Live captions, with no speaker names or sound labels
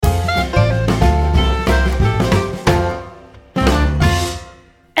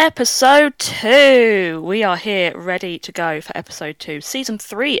Episode 2. We are here ready to go for episode 2, season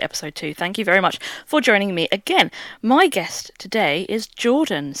 3, episode 2. Thank you very much for joining me again. My guest today is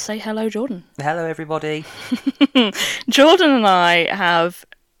Jordan. Say hello, Jordan. Hello, everybody. Jordan and I have,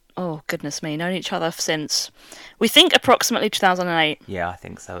 oh goodness me, known each other since, we think, approximately 2008. Yeah, I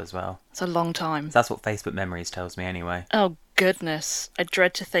think so as well. It's a long time. That's what Facebook Memories tells me anyway. Oh goodness. I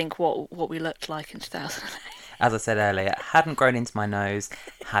dread to think what we looked like in 2008. As I said earlier, hadn't grown into my nose,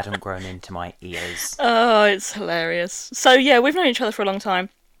 hadn't grown into my ears. Oh, it's hilarious. So yeah, we've known each other for a long time.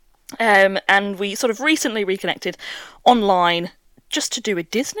 And we sort of recently reconnected online just to do with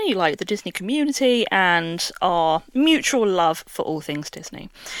Disney, like the Disney community and our mutual love for all things Disney.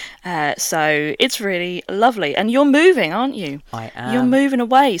 So it's really lovely. And you're moving, aren't you? I am. You're moving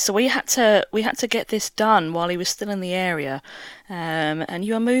away. So we had to get this done while he was still in the area. And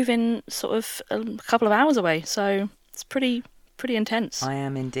you're moving sort of a couple of hours away. So it's pretty intense. I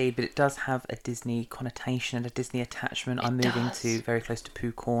am indeed, but it does have a Disney connotation and a Disney attachment. I'm moving to very close to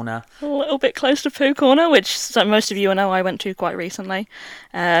Pooh Corner. A little bit close to Pooh Corner, which most of you will know I went to quite recently.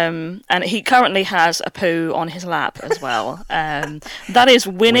 And he currently has a Pooh on his lap as well. That is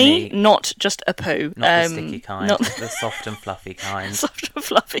Winnie, not just a Pooh. Not the sticky kind, the soft and fluffy kind. Soft and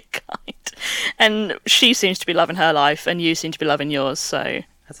fluffy kind. And she seems to be loving her life, and you seem to be loving yours, so...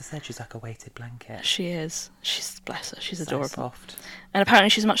 As I said, she's like a weighted blanket. She is. Bless her, she's so adorable. Soft. And apparently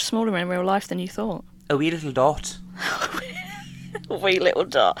she's much smaller in real life than you thought. A wee little dot. A wee little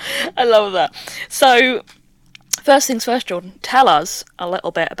dot. I love that. So, first things first, Jordan, tell us a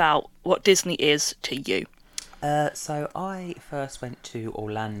little bit about what Disney is to you. So I first went to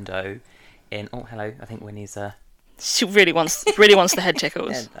Orlando in... Oh, hello. I think Winnie's... She really wants the head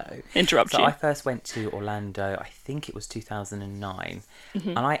tickles. Hello. Interrupt you. So I first went to Orlando, I think it was 2009,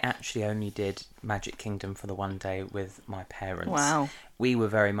 and I actually only did Magic Kingdom for the one day with my parents. Wow. We were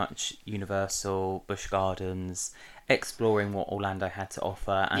very much Universal, Busch Gardens, exploring what Orlando had to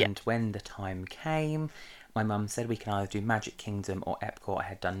offer, and when the time came, my mum said we can either do Magic Kingdom or Epcot. I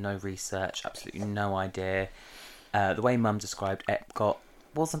had done no research, absolutely no idea. The way mum described Epcot,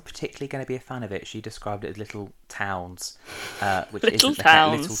 wasn't particularly going to be a fan of it. She described it as little towns, which little isn't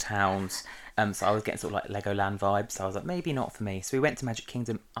towns. little towns. So I was getting sort of like Legoland vibes. So I was like, maybe not for me. So we went to Magic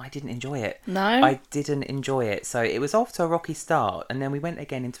Kingdom. I didn't enjoy it. No? I didn't enjoy it. So it was off to a rocky start. And then we went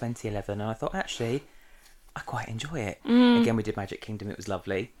again in 2011. And I thought, actually, I quite enjoy it. Again, we did Magic Kingdom. It was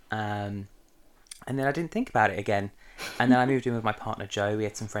lovely. And then I didn't think about it again. And then I moved in with my partner, Joe. We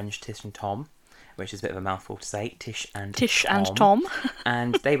had some friends, Tish and Tom, which is a bit of a mouthful to say, Tish and Tom.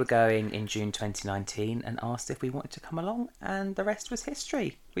 And they were going in June 2019 and asked if we wanted to come along, and the rest was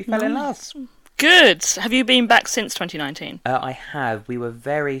history. We fell in love. Good. Have you been back since 2019? I have. We were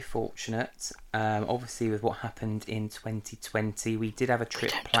very fortunate. Obviously, with what happened in 2020, we did have a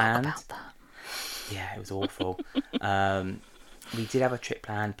trip planned. Talk about that. Yeah, it was awful. We did have a trip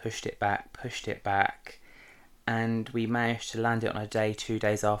planned, pushed it back. And we managed to land it on a day 2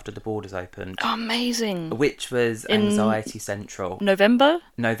 days after the borders opened. Oh, amazing. Which was anxiety central. November,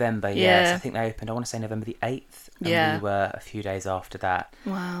 yes. Yeah. I think they opened, I want to say November the 8th. And Yeah. we were a few days after that.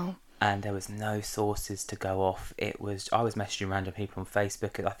 Wow. And there was no sources to go off. I was messaging random people on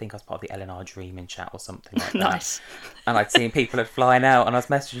Facebook. I think I was part of the Eleanor Dreaming chat or something like that. Nice. And I'd seen people had flying out, and I was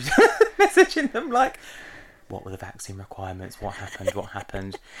messaging them like, what were the vaccine requirements? What happened?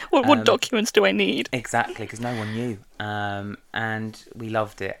 What documents do I need? Exactly, because no one knew. And we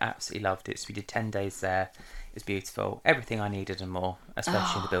loved it, absolutely loved it. So we did 10 days there. It was beautiful. Everything I needed and more,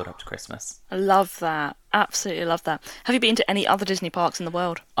 especially in the build-up to Christmas. I love that. Absolutely love that. Have you been to any other Disney parks in the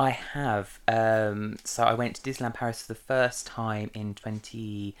world? I have. So I went to Disneyland Paris for the first time in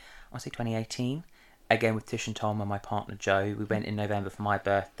 2018. Again with Tish and Tom and my partner Joe. We went in November for my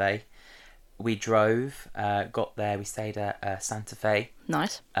birthday. We drove, got there, we stayed at Santa Fe.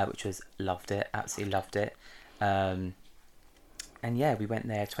 Nice. Which was, loved it, absolutely loved it. And yeah, we went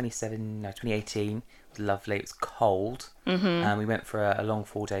there 2018. It was lovely, it was cold. Mm-hmm. We went for a long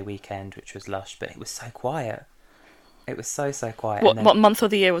 4-day weekend, which was lush, but it was so quiet. It was so quiet. What month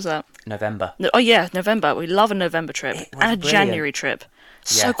of the year was that? November. Oh yeah, November. We love a November trip. It was And a brilliant. January trip.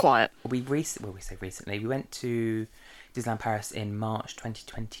 So Yeah. quiet. We say recently, we went to Disneyland Paris in March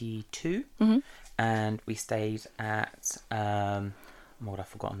 2022, and we stayed at I've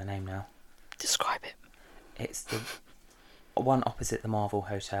forgotten the name now. Describe it. It's the one opposite the Marvel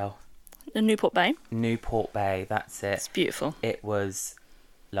Hotel. The Newport Bay. Newport Bay, that's it. It's beautiful. It was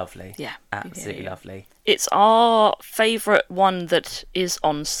lovely. Yeah. Absolutely Yeah. lovely. It's our favourite one that is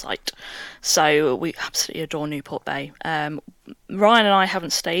on site. So we absolutely adore Newport Bay. Ryan and I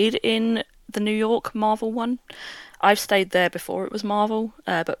haven't stayed in the New York Marvel one. I've stayed there before it was Marvel,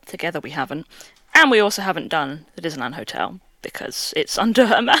 but together we haven't. And we also haven't done the Disneyland Hotel because it's under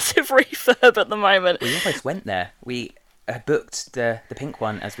a massive refurb at the moment. We almost went there. We booked the pink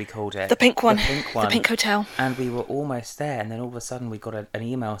one, as we called it. The pink one. The Pink Hotel. And we were almost there, and then all of a sudden we got an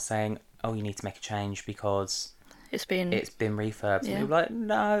email saying, "Oh, you need to make a change because It's been refurbed." Yeah. And we were like,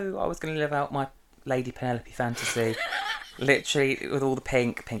 "No, I was going to live out my Lady Penelope fantasy." Literally, with all the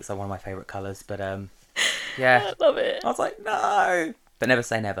pink. Pink's are one of my favourite colours, but yeah. I love it. I was like, no. But never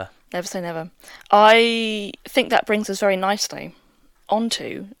say never. Never say never. I think that brings us very nicely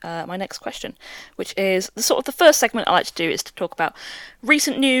onto my next question, which is the first segment I like to do is to talk about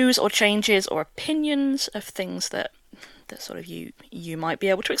recent news or changes or opinions of things that sort of you might be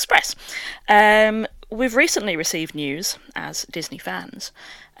able to express. We've recently received news as Disney fans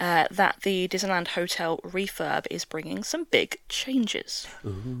that the Disneyland Hotel refurb is bringing some big changes.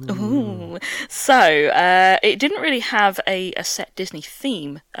 Ooh. So it didn't really have a set Disney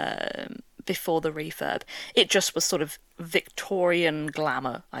theme before the refurb. It just was sort of Victorian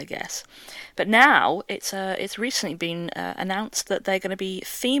glamour, I guess. But now it's recently been announced that they're going to be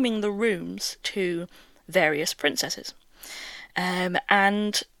theming the rooms to various princesses.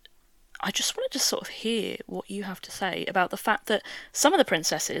 And I just wanted to sort of hear what you have to say about the fact that some of the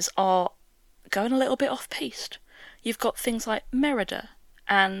princesses are going a little bit off-piste. You've got things like Merida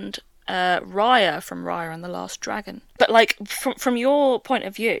and Raya from Raya and the Last Dragon. But, like, from your point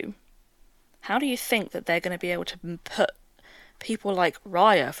of view, how do you think that they're going to be able to put people like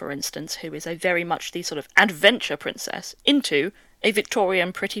Raya, for instance, who is a very much the sort of adventure princess, into a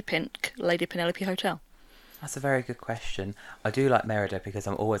Victorian pretty pink Lady Penelope hotel? That's a very good question. I do like Merida because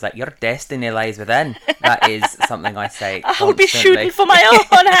I'm always like, your destiny lies within. That is something I say constantly. I would be shooting for my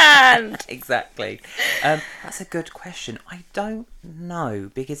own hand! Exactly. That's a good question. I don't know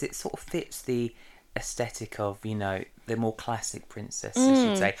because it sort of fits the aesthetic of, the more classic princesses,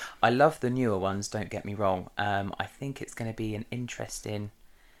 you'd say. I love the newer ones, don't get me wrong. I think it's going to be an interesting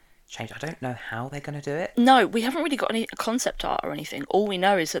change. I don't know how they're going to do it. No, we haven't really got any concept art or anything. All we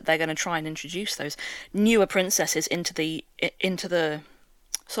know is that they're going to try and introduce those newer princesses into the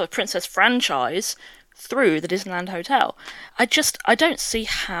sort of princess franchise through the Disneyland Hotel. I don't see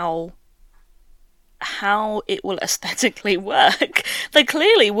how it will aesthetically work. They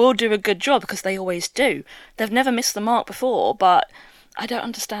clearly will do a good job because they always do. They've never missed the mark before, but I don't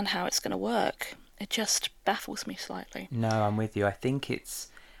understand how it's going to work. It just baffles me slightly. No, I'm with you. I think,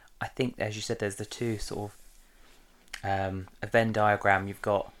 as you said, there's the two sort of a Venn diagram. You've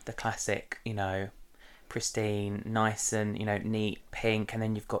got the classic, pristine, nice and, neat pink, and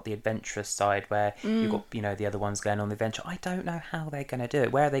then you've got the adventurous side where you've got, the other ones going on the adventure. I don't know how they're going to do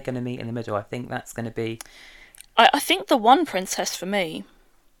it. Where are they going to meet in the middle? I think that's going to be... I think the one princess for me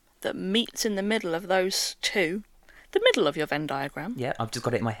that meets in the middle of those two, the middle of your Venn diagram... Yeah, I've just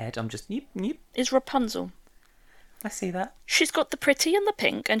got it in my head. I'm just... Yep. ...is Rapunzel. I see that. She's got the pretty and the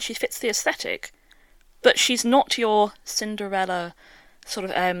pink, and she fits the aesthetic. But she's not your Cinderella sort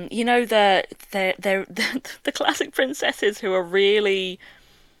of, the classic princesses who are really,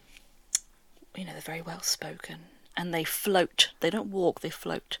 they're very well spoken and they float. They don't walk, they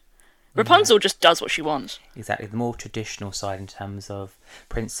float. Rapunzel just does what she wants. Exactly, the more traditional side in terms of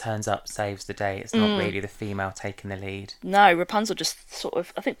Prince turns up, saves the day. It's not really the female taking the lead. No, Rapunzel just sort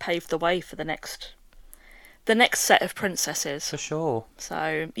of, I think, paved the way for the next set of princesses. For sure.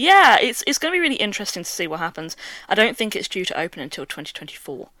 So, yeah, it's going to be really interesting to see what happens. I don't think it's due to open until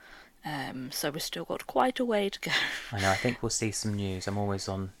 2024. So we've still got quite a way to go. I know, I think we'll see some news. I'm always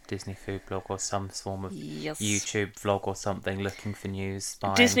on Disney Food Blog or some form of YouTube vlog or something looking for news.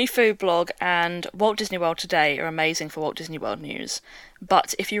 Disney Food Blog and Walt Disney World Today are amazing for Walt Disney World news.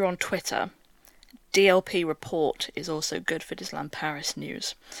 But if you're on Twitter, DLP Report is also good for Disneyland Paris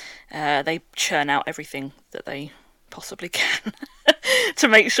news. They churn out everything that they possibly can to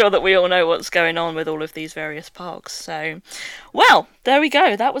make sure that we all know what's going on with all of these various parks. So, well, there we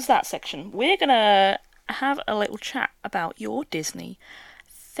go. That was that section. We're going to have a little chat about your Disney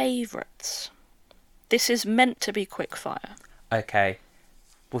favourites. This is meant to be quickfire. Okay.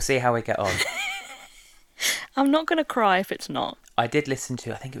 We'll see how we get on. I'm not going to cry if it's not. I did listen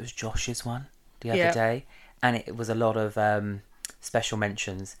to, I think it was Josh's one the other day, and it was a lot of special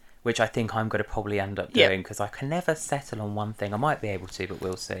mentions, which I think I'm going to probably end up doing because I can never settle on one thing. I might be able to, but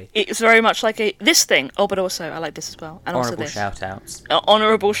we'll see. It's very much like this thing. Oh, but also I like this as well. And honourable also this. shout-outs.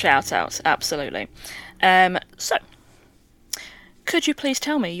 Honourable shout-outs, absolutely. So, could you please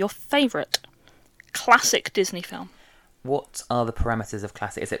tell me your favourite classic Disney film? What are the parameters of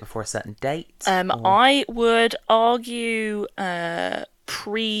classic? Is it before a certain date? I would argue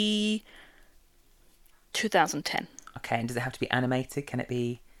 2010. Okay, and does it have to be animated? Can it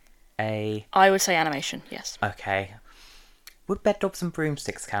be a... I would say animation, yes. Okay. Would Bedknobs and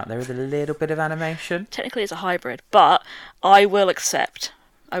Broomsticks count? There is a little bit of animation. Technically it's a hybrid, but I will accept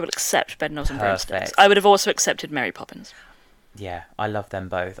Bedknobs and Broomsticks. Perfect. I would have also accepted Mary Poppins. Yeah, I love them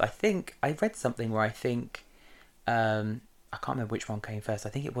both. I think I read something where I think I can't remember which one came first. I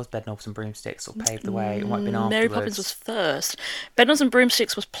think it was Bedknobs and Broomsticks or paved the way. It might have been afterwards. Mary Poppins was first. Bedknobs and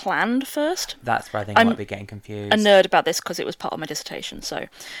Broomsticks was planned first. That's where I think I might be getting confused. A nerd about this because it was part of my dissertation, so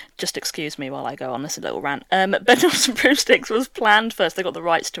just excuse me while I go on this little rant. Bedknobs and Broomsticks was planned first. They got the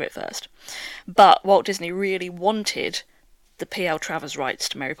rights to it first. But Walt Disney really wanted the P.L. Travers rights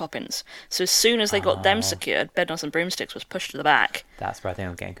to Mary Poppins. So as soon as they got them secured, Bedknobs and Broomsticks was pushed to the back. That's where I think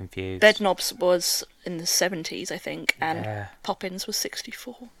I'm getting confused. Bedknobs was in the 70s, I think, and Yeah. Poppins was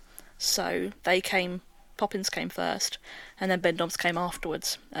 64. So Poppins came first, and then Bedknobs came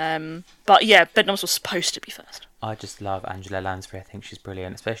afterwards. But yeah, Bedknobs was supposed to be first. I just love Angela Lansbury. I think she's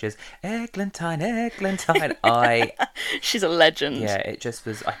brilliant, especially as Eglantine, Eglantine. She's a legend. Yeah, it just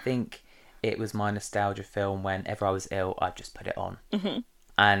was. I think it was my nostalgia film. Whenever I was ill, I'd just put it on. Mm-hmm.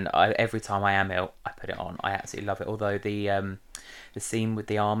 And every time I am ill, I put it on. I absolutely love it. Although the scene with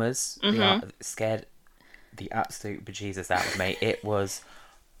the armours scared the absolute bejesus out of me. It was.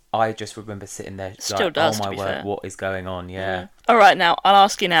 I just remember sitting there, Still like, does, oh to my be word, fair. what is going on? Yeah. All right, now I'll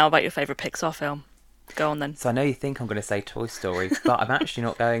ask you now about your favourite Pixar film. Go on then. So I know you think I'm going to say Toy Story, but I'm actually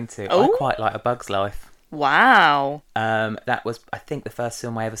not going to. Oh? I quite like A Bug's Life. Wow, That was, I think, the first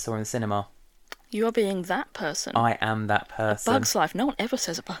film I ever saw in the cinema. you are being that person. I am that person. Bug's Life. No one ever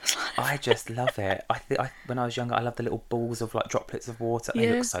says a Bug's Life. I just love it. When I was younger, I loved the little balls of like droplets of water. They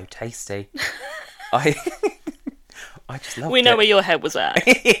Yeah. look so tasty. I just loved it. We know where your head was at.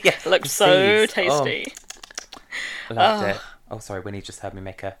 Yeah, Looks the so seeds. Oh, tasty. loved it. Oh, sorry, Winnie just heard me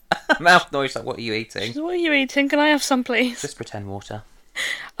make a mouth noise. Like, what are you eating? What are you eating? Can I have some, please? Just pretend water.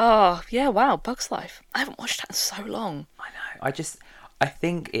 Oh, yeah, wow, Bug's Life. I haven't watched that in so long. I know. I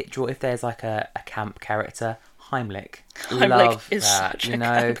think if there's like a camp character, Heimlich. Heimlich Love is that. such You a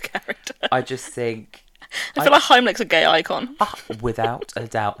know, camp character. I just think. I feel like Heimlich's a gay icon. Without a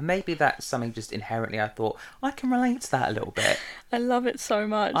doubt. Maybe that's something just inherently I thought, I can relate to that a little bit. I love it so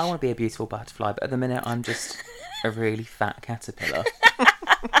much. I want to be a beautiful butterfly, but at the minute I'm just a really fat caterpillar.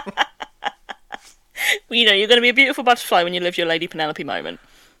 You know, you're going to be a beautiful butterfly when you live your Lady Penelope moment.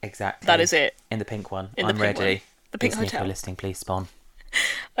 Exactly. That is it. In the pink one. In the I'm pink ready. one. The pink Disney, if hotel. you're listening, please spawn.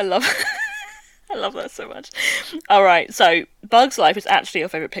 I love I love that so much. Alright, so Bug's Life is actually your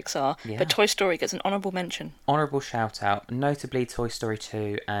favourite Pixar, Yeah. but Toy Story gets an honourable mention. Honourable shout out, notably Toy Story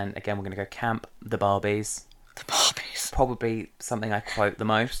 2, and again we're going to go camp, the Barbies. The Barbies. Probably something I quote the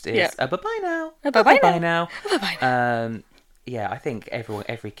most is Yeah. bye-bye now. Bye-bye now. Bye-bye now. Yeah, I think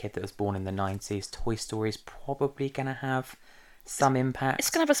every kid that was born in the 90s, Toy Story is probably going to have some impact. It's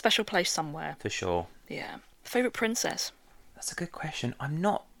going to have a special place somewhere. For sure. Yeah. Favourite princess? That's a good question. I'm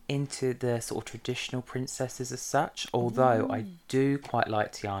not into the sort of traditional princesses as such, although I do quite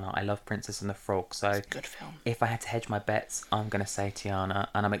like Tiana. I love Princess and the Frog, so Good film. if I had to hedge my bets, I'm going to say Tiana,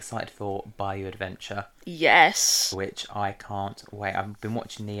 and I'm excited for Bayou Adventure, Yes. which I can't wait. I've been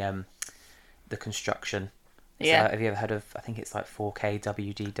watching the construction. Yeah. So have you ever heard of, I think it's like 4K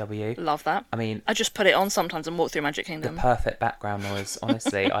WDW? Love that. I mean, I just put it on sometimes and walk through Magic the Kingdom. perfect background noise,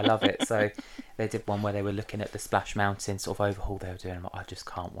 honestly. I love it. So they did one where they were looking at the Splash Mountain sort of overhaul they were doing. I just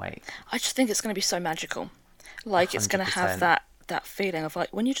can't wait. I just think it's going to be so magical. Like, it's going to have 100%. that feeling of, like,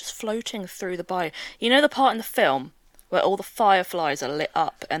 when you're just floating through the bayou. You know the part in the film where all the fireflies are lit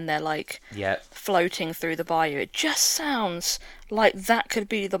up and they're, like, Yeah. floating through the bayou? It just sounds like that could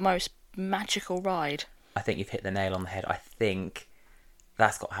be the most magical ride. I think you've hit the nail on the head. I think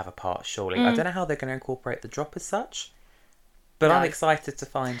that's got to have a part, surely. I don't know how they're going to incorporate the drop as such, but No. I'm excited to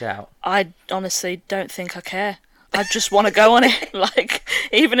find out. I honestly don't think I care. I just want to go on it. Like,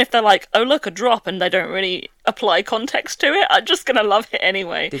 even if they're like, oh, look, a drop, and they don't really apply context to it, I'm just going to love it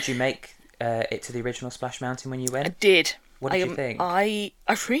anyway. Did you make it to the original Splash Mountain when you I went? did. What did you think? I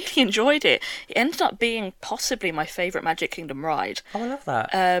really enjoyed it. It ended up being possibly my favourite Magic Kingdom ride. Oh, I love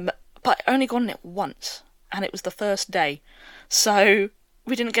that. But I only gone on it once, and it was the first day. So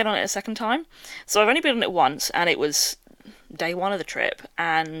we didn't get on it a second time. So I've only been on it once, and it was day one of the trip,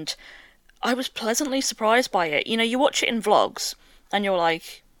 and I was pleasantly surprised by it. You know, you watch it in vlogs, and you're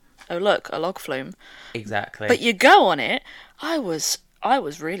like, oh, look, a log flume. Exactly. But you go on it, I was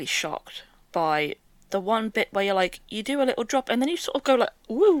really shocked by the one bit where you're like, you do a little drop, and then you sort of go like,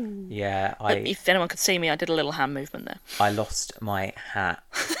 woo. Yeah, If anyone could see me, I did a little hand movement there. I lost my hat.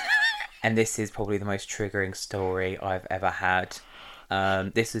 And this is probably the most triggering story I've ever had.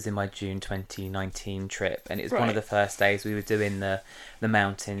 This was in my June 2019 trip, and it was one Right. of the first days we were doing the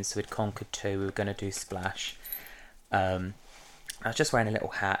mountains. So we'd conquered two. We were going to do Splash. I was just wearing a little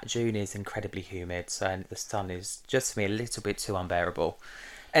hat. June is incredibly humid, so and the sun is just for me a little bit too unbearable.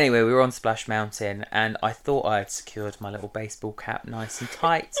 Anyway, we were on Splash Mountain, and I thought I had secured my little baseball cap nice and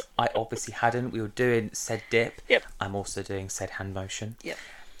tight. I obviously hadn't. We were doing said dip. Yep. I'm also doing said hand motion. Yep.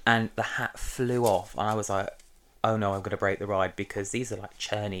 And the hat flew off, and I was like, oh no, I'm going to break the ride, because these are like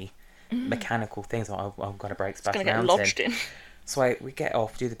churny mechanical things. I'm going to break Splash Gonna get Mountain. lodged in. So we get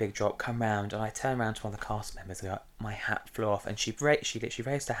off, do the big drop, come round, and I turn around to one of the cast members and go, my hat flew off, and she literally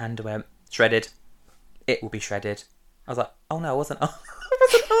raised her hand and went, shredded. It will be shredded. I was like, oh no, I wasn't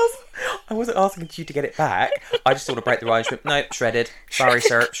I wasn't asking you to get it back. I just sort of break the ride. She went, no, shredded. Sorry,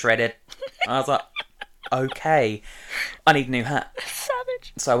 sir, shredded. I was like, okay, I need a new hat.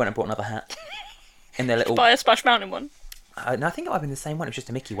 Savage. So I went and bought another hat. In their little... Buy a Splash Mountain one. no, I think it might have been the same one. It was just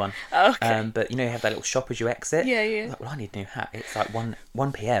a Mickey one. Oh, okay. But you know, you have that little shop as you exit. Yeah, I yeah. was like, well, I need a new hat. It's like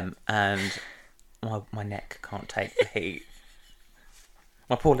 1 p.m. and my neck can't take the heat.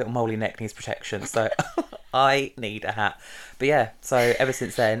 My poor little moly neck needs protection, so I need a hat. But yeah, so ever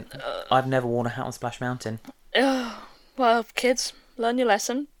since then, I've never worn a hat on Splash Mountain. Well, kids, learn your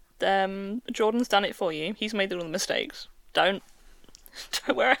lesson. Jordan's done it for you. He's made all the mistakes. Don't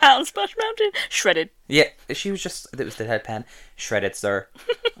wear a hat on Splash Mountain. Shredded. Yeah, she was just... It was the headpan. Shredded, sir.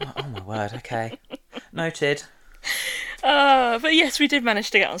 Oh my word, okay. Noted. But yes, we did manage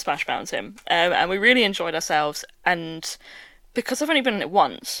to get on Splash Mountain, and we really enjoyed ourselves. And because I've only been on it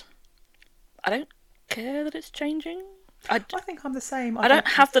once, I don't care that it's changing. I think I'm the same. I don't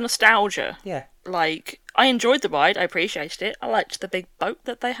have the nostalgia. Yeah. Like, I enjoyed the ride. I appreciated it. I liked the big boat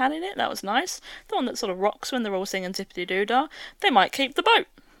that they had in it. That was nice. The one that sort of rocks when they're all singing Zippity Doo Dah. They might keep the boat.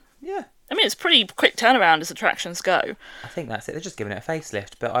 Yeah. I mean, it's pretty quick turnaround as attractions go. I think that's it. They're just giving it a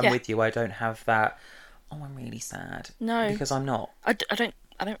facelift. But I'm with you. I don't have that... Oh, I'm really sad. No. Because I'm not. I don't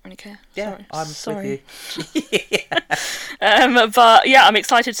really care. Yeah, Sorry. with you. But yeah, I'm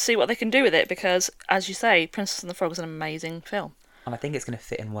excited to see what they can do with it because, as you say, Princess and the Frog is an amazing film. And I think it's going to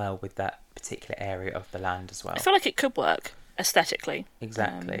fit in well with that particular area of the land as well. I feel like it could work aesthetically.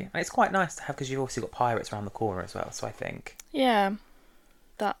 Exactly. And it's quite nice to have, because you've also got pirates around the corner as well, so I think... Yeah,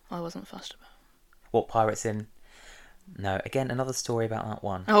 that I wasn't fussed about. What pirates in... No, again, another story about that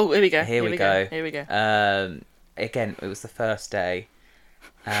one. Oh, here we go. Here we go. Here we go. Again, it was the first day,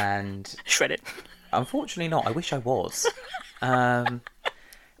 and... Shredded. Unfortunately not. I wish I was.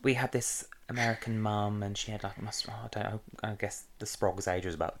 We had this American mum, and she had like, I guess the Sprog's age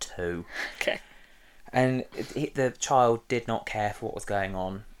was about 2. Okay. And the child did not care for what was going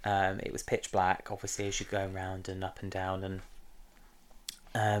on. It was pitch black, obviously, as you're going round and up and down,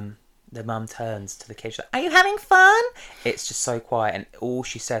 and the mum turns to the kid, she's like, are you having fun? It's just so quiet, and all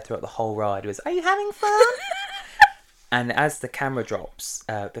she said throughout the whole ride was, are you having fun? And as the camera drops,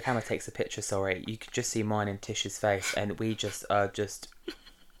 the camera takes a picture, you could just see mine and Tish's face, and we just are just...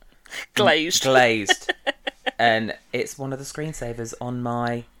 Glazed. And it's one of the screensavers on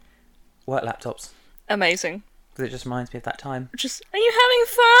my work laptops. Amazing. Because it just reminds me of that time. Just, are you having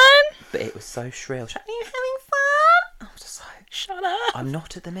fun? But it was so shrill. Are you having fun? I was just like... Shut up. I'm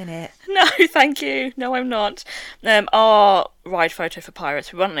not at the minute. No, thank you. No, I'm not. Our ride photo for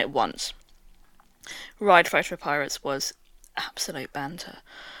Pirates, we went on it once. Ride photo for Pirates was absolute banter.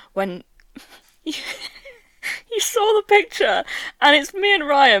 When you saw the picture, and it's me and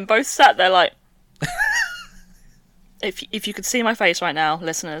Ryan both sat there like... if you could see my face right now,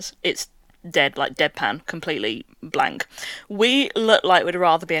 listeners, it's dead, like deadpan, completely blank. We looked like we'd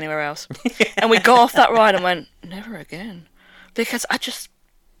rather be anywhere else. And we got off that ride and went, never again. Because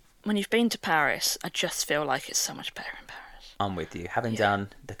when you've been to Paris, I just feel like it's so much better in Paris. I'm with you. Having done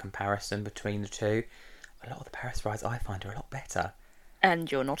the comparison between the two, a lot of the Paris rides I find are a lot better. And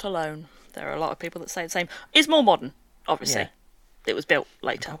you're not alone. There are a lot of people that say the same. It's more modern, obviously. Yeah. It was built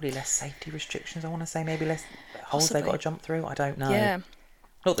later. Probably less safety restrictions, I want to say. Maybe less holes Possibly. they've got to jump through. I don't know. Yeah.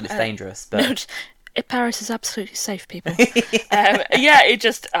 Not that it's dangerous, but... No, Paris is absolutely safe, people. Yeah,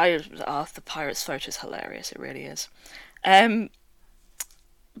 the Pirates photo is hilarious. It really is. Back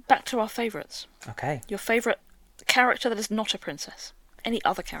to our favourites. Okay. Your favourite character that is not a princess. Any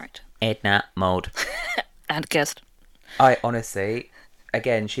other character. Edna Mode. And guest. I honestly,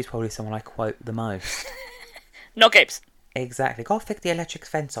 again, she's probably someone I quote the most. Not Gapes. Exactly. Go fix the electric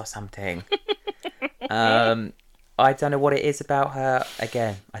fence or something. I don't know what it is about her.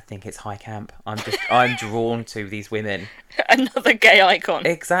 Again, I think it's high camp. I'm drawn to these women. Another gay icon.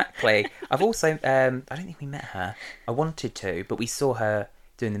 Exactly. I've also, I don't think we met her. I wanted to, but we saw her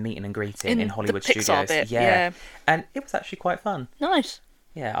doing the meeting and greeting in Hollywood the Pixar Studios. bit, yeah. And it was actually quite fun. Nice.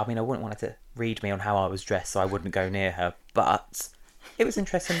 Yeah, I mean, I wouldn't want her to read me on how I was dressed, so I wouldn't go near her. But it was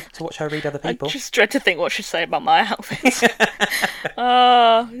interesting to watch her read other people. I just dread to think what she'd say about my outfits.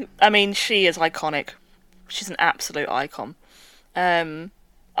 I mean, she is iconic. She's an absolute icon. I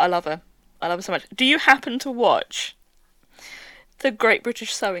love her. I love her so much. Do you happen to watch The Great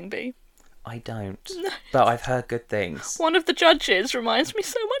British Sewing Bee? I don't, but I've heard good things. One of the judges reminds me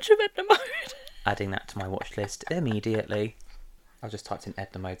so much of Edna Mode. Adding that to my watch list immediately. I just typed in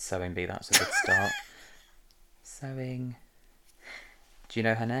Edna Mode Sewing Bee. That's a good start. Sewing. Do you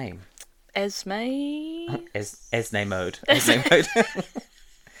know her name? Esme. Esme Mode. Esme Mode.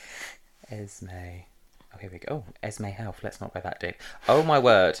 Esme. Oh, here we go. Oh, Esme Health. Let's not go that deep. Oh my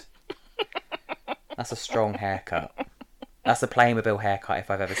word. That's a strong haircut. That's a Playmobil haircut if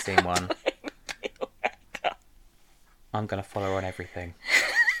I've ever seen one. I'm going to follow her on everything.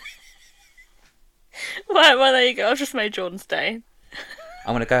 Well, there you go. I've just made Jordan's day.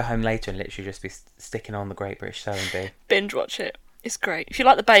 I'm going to go home later and literally just be sticking on The Great British Sewing Bee. Binge watch it. It's great. If you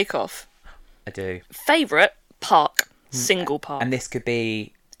like the Bake Off. I do. Favourite park. Single park. And this could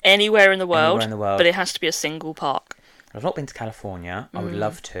be anywhere in the world. Anywhere in the world. But it has to be a single park. I've not been to California. I would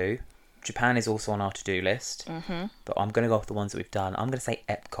love to. Japan is also on our to-do list. Mm-hmm. But I'm going to go off the ones that we've done. I'm going to say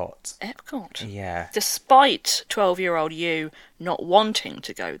Epcot. Epcot? Yeah. Despite 12-year-old you not wanting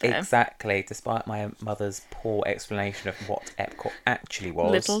to go there. Exactly. Despite my mother's poor explanation of what Epcot actually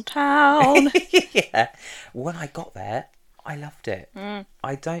was. Little town. Yeah. When I got there, I loved it.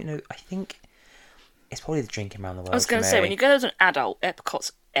 I don't know. I think it's probably the drinking around the world. I was going to say, when you go there as an adult,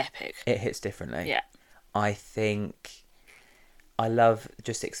 Epcot's epic. It hits differently. Yeah. I think I love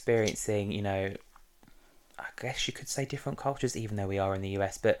just experiencing, you know, I guess you could say different cultures, even though we are in the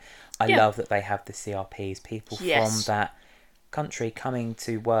US, but I love that they have the CRPs, people from that country coming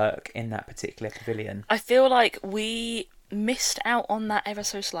to work in that particular pavilion. I feel like we missed out on that ever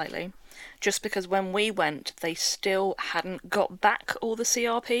so slightly, just because when we went, they still hadn't got back all the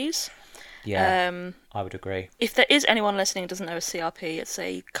CRPs. Yeah, I would agree. If there is anyone listening who doesn't know a CRP, it's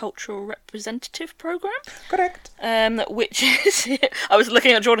a cultural representative program. Correct. Which is, I was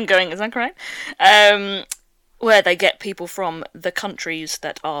looking at Jordan going, is that correct? Where they get people from the countries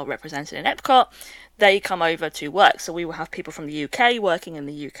that are represented in Epcot, they come over to work. So we will have people from the UK working in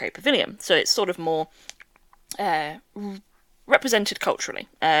the UK pavilion. So it's sort of more represented culturally.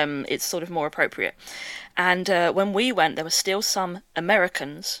 It's sort of more appropriate. And when we went, there were still some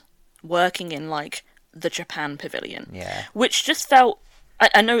Americans working in like the Japan pavilion, which just felt,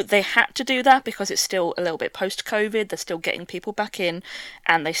 I know they had to do that because it's still a little bit post-COVID, they're still getting people back in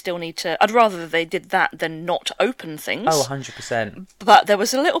and they still need to, I'd rather they did that than not open things. Oh, 100%. But there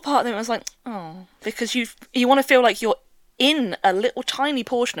was a little part that was like, oh, because you want to feel like you're in a little tiny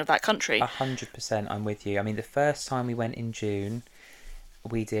portion of that country. 100%, I'm with you. I mean, the first time we went in June,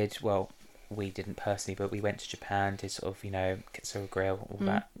 we didn't personally, but we went to Japan, did sort of, you know, Kitsura Grill, all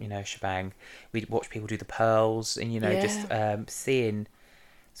that, you know, shebang. We watched people do the pearls and, you know, just seeing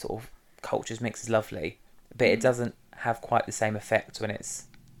sort of cultures mix is lovely. But it doesn't have quite the same effect when it's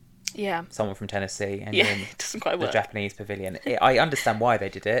someone from Tennessee and in it doesn't quite the work. Japanese pavilion. I understand why they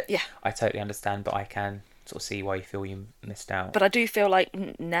did it. Yeah. I totally understand, but I can sort of see why you feel you missed out. But I do feel like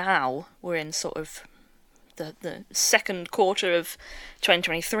now we're in sort of the second quarter of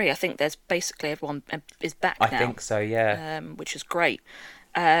 2023. I think there's basically everyone is back now. I think so, yeah. Which is great.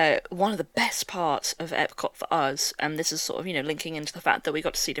 One of the best parts of Epcot for us, and this is sort of, you know, linking into the fact that we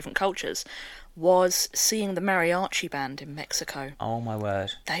got to see different cultures, was seeing the mariachi band in Mexico. Oh my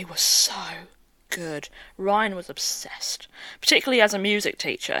word. They were so good. Ryan was obsessed, particularly as a music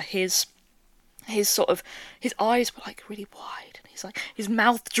teacher. His sort of, his eyes were like really wide. He's like, his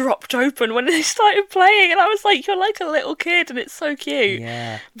mouth dropped open when they started playing, and I was like, you're like a little kid, and it's so cute.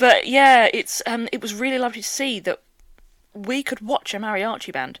 Yeah. But yeah, it was really lovely to see that we could watch a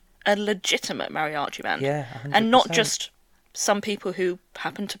mariachi band, a legitimate mariachi band. Yeah, 100%. And not just some people who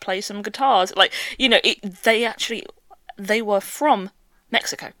happen to play some guitars. Like, you know, they were from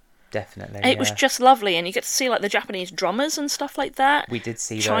Mexico. Definitely. And it was just lovely, and you get to see like the Japanese drummers and stuff like that. We did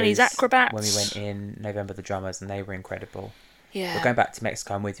see Chinese those acrobats when we went in November, the drummers, and they were incredible. Yeah. But going back to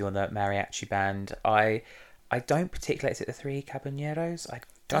Mexico, I'm with you on the mariachi band. I don't particularly, is it the Three Caballeros? I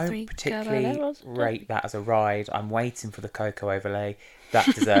don't particularly rate that as a ride. I'm waiting for the Coco overlay. That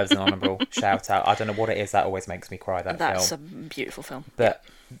deserves an honourable shout out. I don't know what it is, that always makes me cry, That's film. a beautiful film. But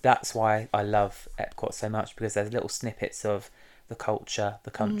that's why I love Epcot so much, because there's little snippets of the culture,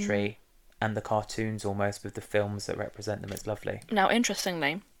 the country, and the cartoons almost with the films that represent them. It's lovely. Now,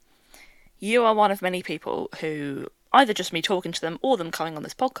 interestingly, you are one of many people who either just me talking to them or them coming on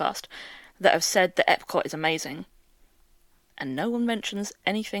this podcast, that have said that Epcot is amazing. And no one mentions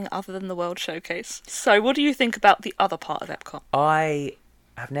anything other than the World Showcase. So what do you think about the other part of Epcot? I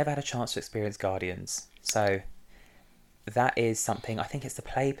have never had a chance to experience Guardians, so that is something. I think it's the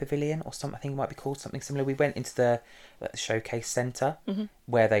Play Pavilion or something. I think it might be called something similar. We went into the Showcase Centre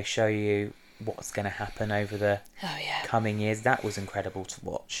where they show you what's going to happen over the coming years. That was incredible to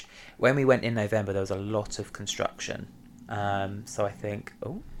watch. When we went in November, there was a lot of construction. So I think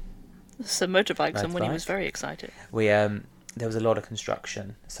Some motorbikes, and Winnie was very excited. There was a lot of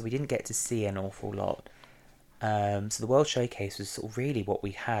construction, so we didn't get to see an awful lot. So the World Showcase was sort of really what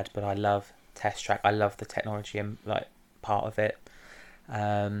we had, but I love Test Track. I love the technology and part of it.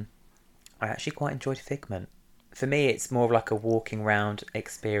 I actually quite enjoyed Figment. For me, it's more of like a walking round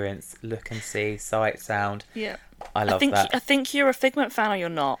experience, look and see, sight, sound. Yeah, I love that. I think you're a Figment fan or you're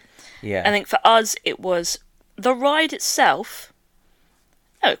not. Yeah, I think for us it was the ride itself.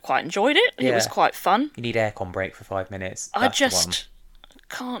 I quite enjoyed it. It was quite fun. You need aircon break for 5 minutes. I just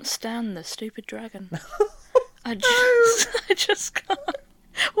can't stand the stupid dragon. I just can't.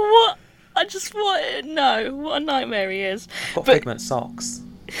 What? What a nightmare he is. I've got Figment socks.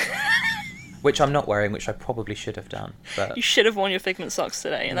 Which I'm not wearing, which I probably should have done. But you should have worn your Figment socks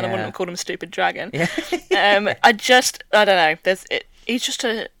today, and then I wouldn't have called him stupid dragon. Yeah. I don't know. He's just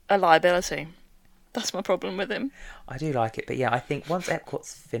a liability. That's my problem with him. I do like it, but yeah, I think once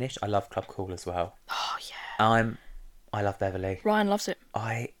Epcot's finished, I love Club Cool as well. Oh yeah. I love Beverly. Ryan loves it.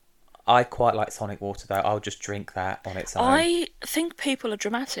 I quite like Sonic Water though. I'll just drink that on its own. I think people are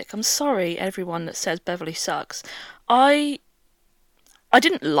dramatic. I'm sorry, everyone that says Beverly sucks. I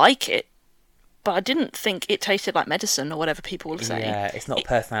didn't like it, but I didn't think it tasted like medicine or whatever people will say. Yeah, it's not a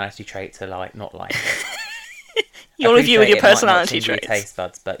personality trait to not like it. All of you with your personality traits. traits. Your taste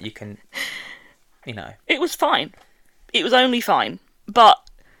buds, but you can, It was fine. It was only fine. But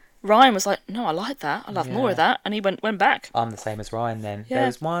Ryan was like, no, I like that. I love more of that. And he went back. I'm the same as Ryan then. Yeah. There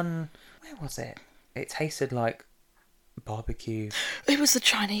was one, where was it? It tasted like barbecue. It was the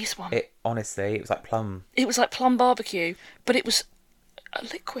Chinese one. Honestly, it was like plum. It was like plum barbecue, but it was a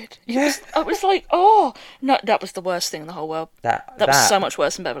liquid. I was like, no, that was the worst thing in the whole world. That was so much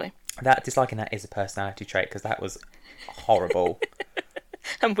worse than Beverly. That disliking that is a personality trait because that was horrible.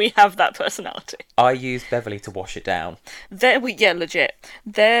 And we have that personality. I used Beverly to wash it down. Legit.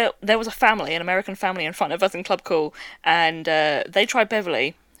 There was a family, an American family in front of us in Club Cool, and they tried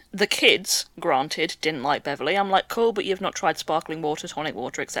Beverly. The kids, granted, didn't like Beverly. I'm like, cool, but you've not tried sparkling water, tonic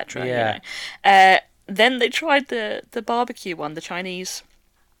water, etc. Yeah. Then they tried the barbecue one, the Chinese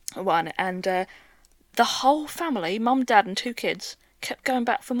one, and the whole family, mum, dad, and 2 kids, kept going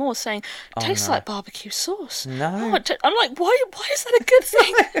back for more, saying, tastes like barbecue sauce. No. I'm like, why is that a good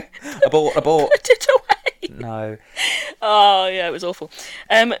thing? Abort. Put it away. No. Oh, yeah, it was awful.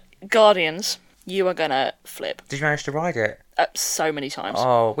 Guardians, you are gonna flip. Did you manage to ride it? So many times.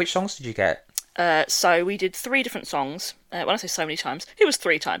 Oh, which songs did you get? So we did 3 different songs. When I say so many times, it was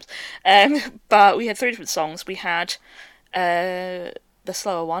 3 times. But we had 3 different songs. We had the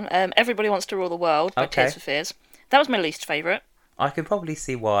slower one, Everybody Wants to Rule the World by Tears for Fears. That was my least favourite. I can probably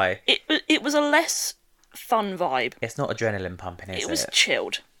see why. It was a less fun vibe. It's not adrenaline pumping, is it? It was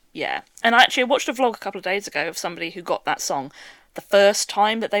chilled, yeah. And I actually watched a vlog a couple of days ago of somebody who got that song the first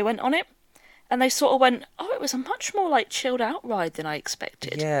time that they went on it. And they sort of went, it was a much more chilled out ride than I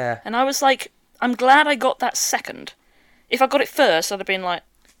expected. Yeah. And I was like, I'm glad I got that second. If I got it first, I'd have been like,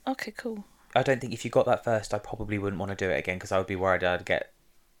 okay, cool. I don't think if you got that first, I probably wouldn't want to do it again because I would be worried I'd get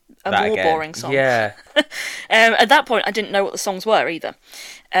a more boring song. Yeah. At that point, I didn't know what the songs were either.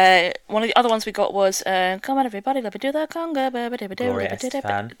 One of the other ones we got was "Come on, everybody, let me do the conga." Gloria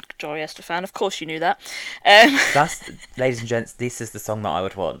Estefan. Gloria Estefan. Of course, you knew that. Ladies and gents, this is the song that I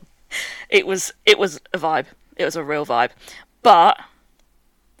would want. It was a vibe. It was a real vibe. But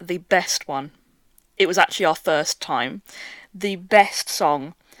the best one, it was actually our first time. The best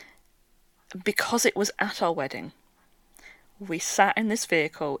song, because it was at our wedding. We sat in this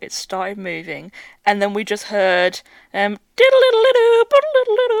vehicle, it started moving, and then we just heard do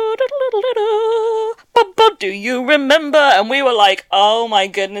you remember? And we were like, oh my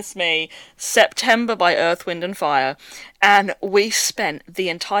goodness me, September by Earth, Wind and Fire. And we spent the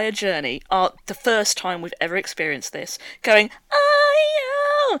entire journey, the first time we've ever experienced this, going,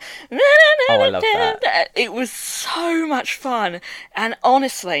 oh, I love that. It was so much fun. And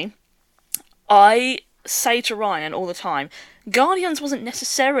honestly, I say to Ryan all the time, Guardians wasn't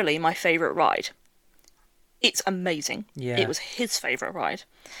necessarily my favourite ride. It's amazing. Yeah. It was his favourite ride.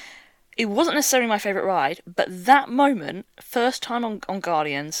 It wasn't necessarily my favourite ride, but that moment, first time on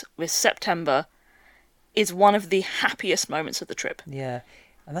Guardians, with September, is one of the happiest moments of the trip. Yeah,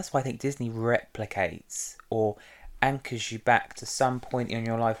 and that's why I think Disney replicates or anchors you back to some point in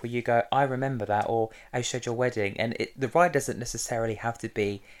your life where you go, I remember that, or as you said, your wedding. And the ride doesn't necessarily have to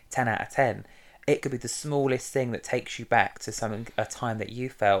be 10 out of 10. It could be the smallest thing that takes you back to a time that you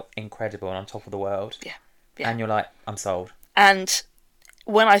felt incredible and on top of the world. Yeah. Yeah. And you're like, I'm sold. And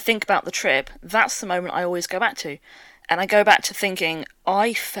when I think about the trip, that's the moment I always go back to. And I go back to thinking,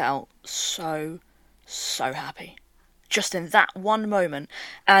 I felt so happy. Just in that one moment.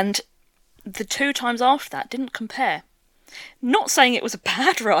 And the 2 times after that didn't compare. Not saying it was a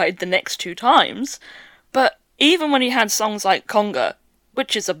bad ride the next 2 times, but even when you had songs like Conga,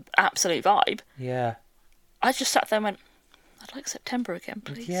 which is an absolute vibe, Yeah. I just sat there and went, I'd like September again,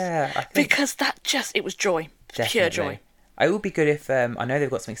 please. Yeah, I think... Because it was joy. Definitely. Pure joy. It would be good if, I know they've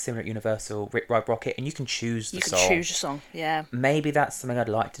got something similar at Universal, Ride Rocket, and you can choose the song. You can choose your song, yeah. Maybe that's something I'd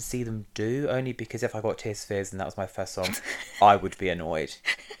like to see them do, only because if I got Tears for Fears and that was my first song, I would be annoyed.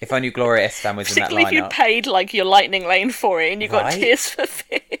 If I knew Gloria Estefan was in that lineup. Particularly if you paid, like, your Lightning Lane for it and you got Tears for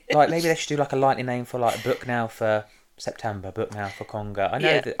Fears. Like, maybe they should do, like, a Lightning Lane for, like, book now for September, book now for Conga. I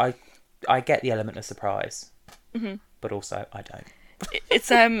know that I get the element of surprise, but also I don't.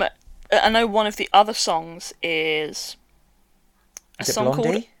 It's, I know one of the other songs is... Is it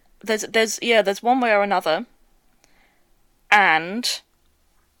Blondie? There's One Way or Another, and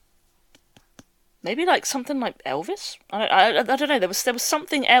maybe like something like Elvis. I don't know. There was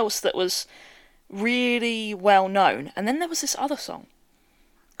something else that was really well known, and then there was this other song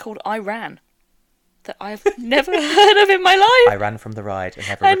called "I Ran" that I've never heard of in my life. I ran from the ride and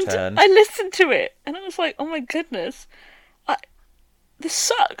never returned. I listened to it, and I was like, "Oh my goodness, this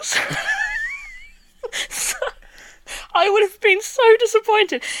sucks." I would have been so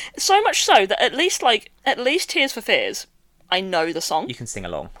disappointed. So much so that at least Tears for Fears, I know the song. You can sing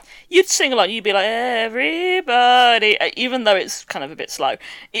along. You'd sing along. You'd be like, everybody, even though it's kind of a bit slow.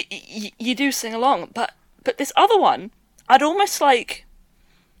 You do sing along. But this other one, I'd almost like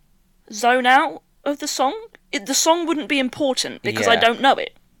zone out of the song. The song wouldn't be important because I don't know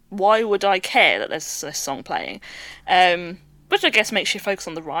it. Why would I care that there's this song playing? Which I guess makes you focus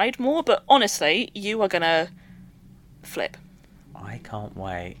on the ride more. But honestly, you are going to... flip. I can't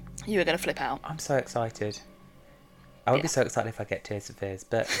wait. You are going to flip out. I'm so excited. I would be so excited if I get Tears for Fears,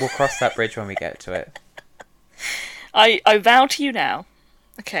 but we'll cross that bridge when we get to it. I vow to you now,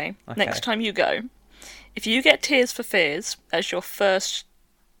 okay, next time you go, if you get Tears for Fears as your first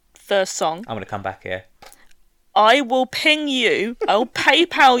song... I'm going to come back here. I will ping you, I'll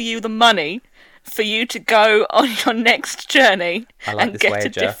PayPal you the money for you to go on your next journey and get a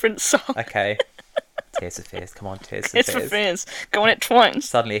different song. Okay. Tears for Fears, come on, Tears for Fears. Tears for Fears, go on it twice.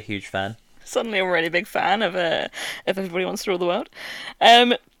 Suddenly a huge fan. Suddenly a really big fan of Everybody Wants to Rule the World.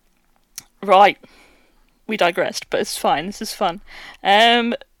 Right, we digressed, but it's fine, this is fun.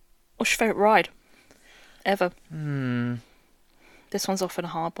 What's your favourite ride? Ever? This one's often a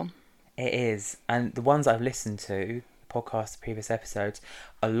hard one. It is, and the ones I've listened to, podcast, previous episodes,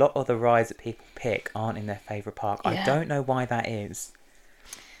 a lot of the rides that people pick aren't in their favourite park. Yeah. I don't know why that is.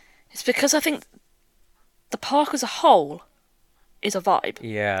 It's because I think the park as a whole is a vibe.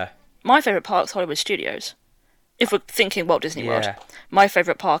 Yeah. My favourite park's Hollywood Studios. If we're thinking Walt Disney World. My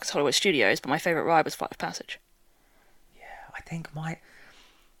favourite park is Hollywood Studios, but my favourite ride was Flight of Passage. Yeah, I think I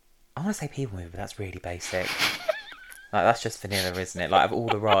want to say People Mover, but that's really basic. Like, that's just vanilla, isn't it? Like, of all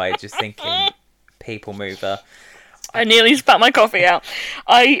the rides, just thinking People Mover. I nearly spat my coffee out.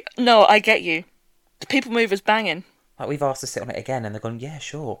 I get you. People Mover's banging. Like, we've asked to sit on it again, and they've gone, yeah,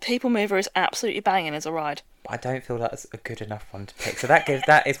 sure. People Mover is absolutely banging as a ride. But I don't feel that's a good enough one to pick. So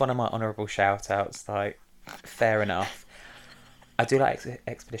that is one of my honourable shout-outs. Like, fair enough. I do like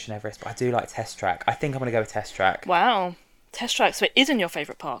Expedition Everest, but I do like Test Track. I think I'm going to go with Test Track. Wow. Test Track, so it is in your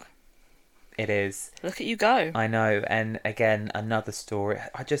favourite park? It is. Look at you go. I know, and again, another story.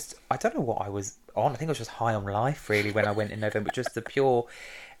 I don't know what I was on. I think I was just high on life, really, when I went in November. Just the pure,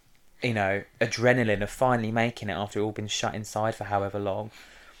 adrenaline of finally making it after all been shut inside for however long.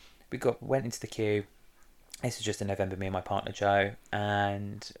 Went into the queue. This was just in November, me and my partner Joe,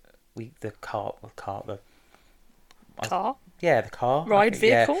 and the car? Yeah, the car.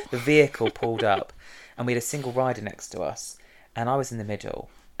 Vehicle? Yeah, the vehicle pulled up, and we had a single rider next to us, and I was in the middle,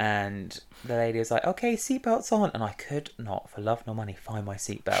 and the lady was like, okay, seatbelt's on, and I could not, for love nor money, find my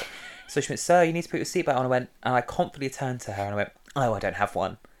seatbelt. So she went, sir, you need to put your seatbelt on. And I confidently turned to her, and I went, oh, I don't have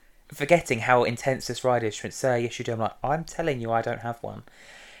one. Forgetting how intense this ride is, she went, sir, yes you do. I'm like, I'm telling you I don't have one.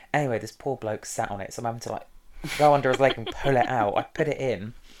 Anyway, this poor bloke sat on it, so I'm having to go under his leg and pull it out. I put it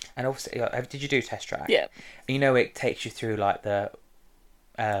in, and also, did you do Test Track? Yeah. It takes you through the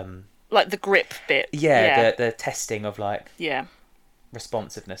Like the grip bit. Yeah, the testing of like Yeah.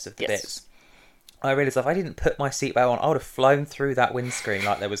 responsiveness of the Yes. bits. I realised if I didn't put my seatbelt on, I would have flown through that windscreen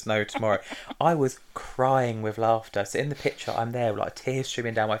like there was no tomorrow. I was crying with laughter. So in the picture, I'm there with like tears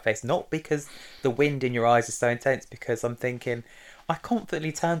streaming down my face, not because the wind in your eyes is so intense, because I'm thinking, I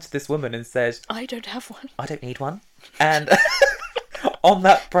confidently turned to this woman and said, I don't have one. I don't need one. And on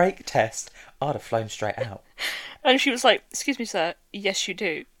that brake test, I'd have flown straight out. And she was like, excuse me, sir, yes, you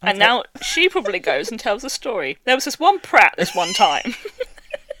do. And like- now she probably goes and tells the story. There was this one prat this one time.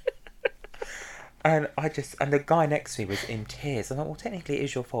 And and the guy next to me was in tears. I'm like, well, technically it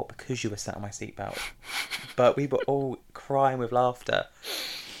is your fault because you were sat on my seatbelt. But we were all crying with laughter.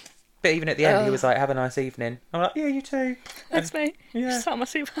 But even at the end, he was like, have a nice evening. I'm like, yeah, you too. That's me. Yeah. Just sat on my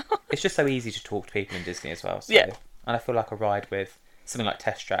seatbelt. It's just so easy to talk to people in Disney as well. So. Yeah. And I feel like a ride with something like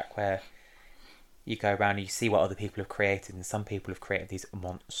Test Track, where you go around and you see what other people have created, and some people have created these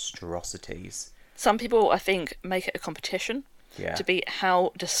monstrosities. Some people, I think, make it a competition Yeah. to be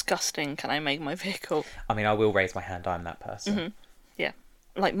how disgusting can I make my vehicle. I mean, I will raise my hand. I'm that person. Yeah.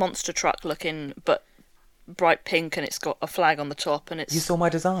 Like monster truck looking, but bright pink, and it's got a flag on the top, and it's You saw my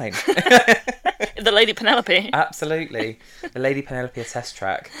design. the Lady Penelope. Absolutely. The Lady Penelope of Test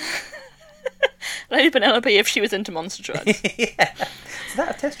Track. Lady Penelope if she was into monster trucks. Yeah. So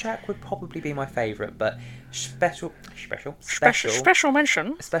that Test Track would probably be my favourite, but special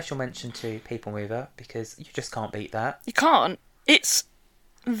Mention. mention to People Mover, because you just can't beat that. You can't. It's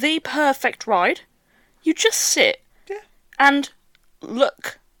the perfect ride. You just sit Yeah. and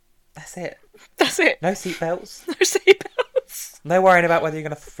look. That's it. That's it. No seatbelts. No seatbelts. No worrying about whether you're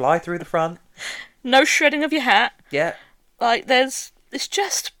going to fly through the front. No shredding of your hat. Yeah. Like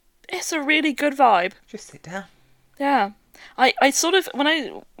it's a really good vibe. Just sit down. Yeah. I sort of,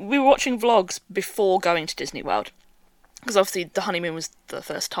 we were watching vlogs before going to Disney World, because obviously the honeymoon was the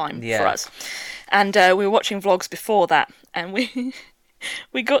first time Yeah. for us, and we were watching vlogs before that, and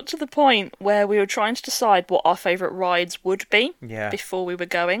we got to the point where we were trying to decide what our favourite rides would be Yeah. before we were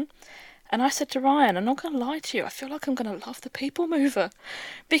going. And I said to Ryan, I'm not going to lie to you, I feel like I'm going to love the People Mover,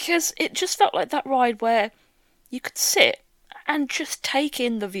 because it just felt like that ride where you could sit and just take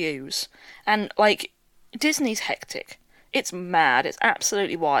in the views. And, like, Disney's hectic. It's mad, it's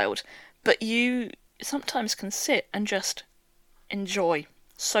absolutely wild. But you sometimes can sit and just enjoy,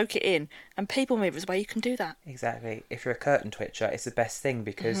 soak it in. And People Mover is where you can do that. Exactly. If you're a curtain twitcher, it's the best thing,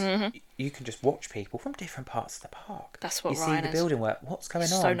 because you can just watch people from different parts of the park. That's what you Ryan see the is. building work. What's going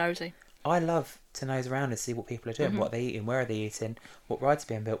on? So nosy. I love to nose around and see what people are doing, what they're eating, where are they eating, what rides are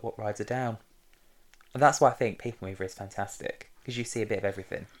being built, what rides are down. And that's why I think People Mover is fantastic, because you see a bit of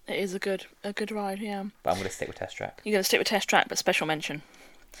everything. It is a good ride, yeah. But I'm going to stick with Test Track. You're going to stick with Test Track, but special mention.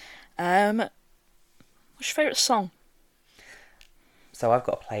 What's your favourite song? So I've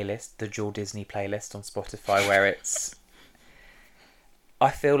got a playlist, the Jewel Disney playlist on Spotify, where it's... I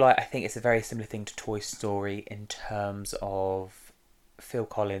think it's a very similar thing to Toy Story in terms of Phil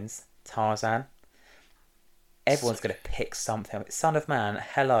Collins, Tarzan. Everyone's going to pick something. Son of Man,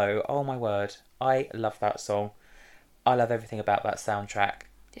 Hello, oh my word. I love that song. I love everything about that soundtrack.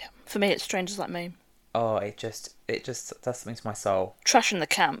 Yeah, for me it's Strangers Like Me. Oh, it just does something to my soul. Trash in the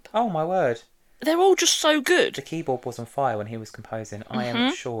Camp. Oh my word. They're all just so The good. keyboard was on fire when he was composing. I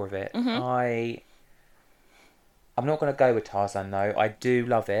am sure of it. I'm not going to go with Tarzan though. I do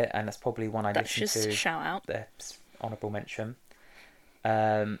love it, and that's probably one I That's listen just to. shout out. The honourable mention.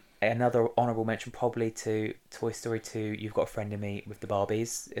 Another honourable mention probably to Toy Story 2. You've Got a Friend in Me with the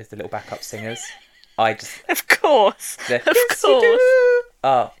Barbies as the little backup singers. Of course. The, Of course.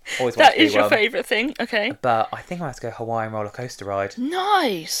 Oh, always want That to be is your one. favourite thing? Okay. But I think I have to go Hawaiian roller coaster ride.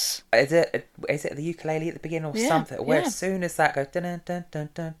 Nice. Is it the ukulele at the beginning or Yeah, something? Where yeah. as soon as that goes dun dun dun dun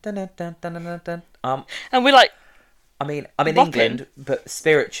dun dun dun dun dun dun. And we're like, I mean, I'm in Bopping. England, but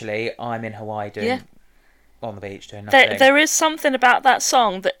spiritually, I'm in Hawaii doing Yeah. on the beach doing nothing. there is something about that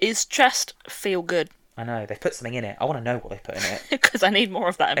song that is just feel good. I know they put something in it. I want to know what they put in it. Because I need more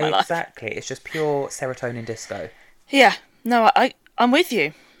of that in my life. Exactly, it's just pure serotonin disco. Yeah. No, I'm with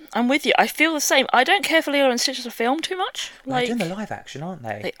you. I'm with you. I feel the same. I don't care for Lilo and Stitch as a film too much. They're Like, doing the live action, aren't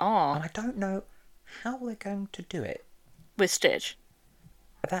they? they are. And I don't know how they're going to do it. With Stitch.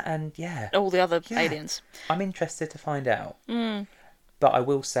 That and yeah, All the other Yeah. aliens. I'm interested to find out. But I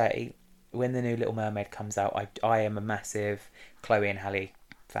will say, when the new Little Mermaid comes out, I am a massive Chloe and Halle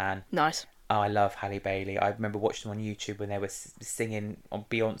fan. Nice. I love Halle Bailey. I remember watching them on YouTube when they were singing on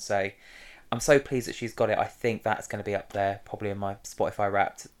Beyonce. I'm so pleased that she's got it. I think that's going to be up there, probably in my Spotify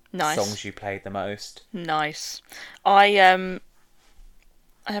Wrapped Nice. songs you played the most. Nice. I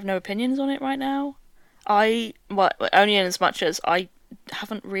have no opinions on it right now. Only in as much as I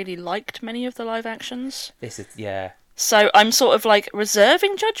haven't really liked many of the live actions. This is, yeah. So I'm sort of like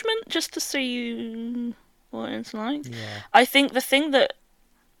reserving judgment just to see what it's like. Yeah. I think the thing that's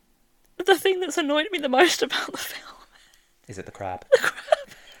annoyed me the most about the film Is it the crab? the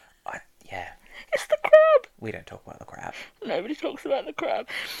crab. Yeah. It's the crab. We don't talk about the crab. Nobody talks about the crab.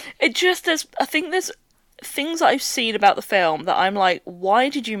 It just I think there's things that I've seen about the film that I'm like, why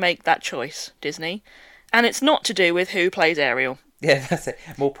did you make that choice, Disney? And it's not to do with who plays Ariel. Yeah, that's it.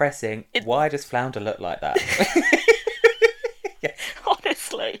 More pressing. Why does Flounder look like that? Yeah.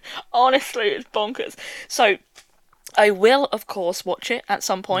 Honestly, it's bonkers. So I will, of course, watch it at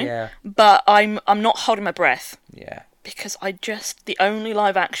some point. Yeah. But I'm not holding my breath Yeah. because the only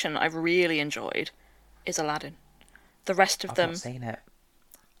live action I've really enjoyed is Aladdin. The rest of I've them, not seen it.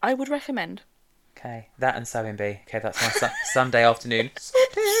 I would recommend. Okay, that and Sewing Bee. Okay, that's my Sunday afternoon.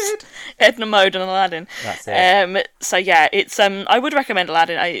 Sorted. Edna Mode and Aladdin. That's it. So yeah, it's I would recommend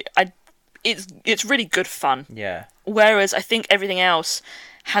Aladdin. It's really good fun. Yeah. Whereas I think everything else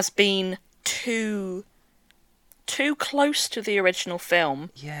has been too close to the original film,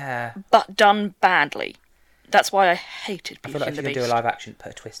 Yeah. but done badly. That's why I hated I Beauty feel like and if the you're going to do Beast. a live action,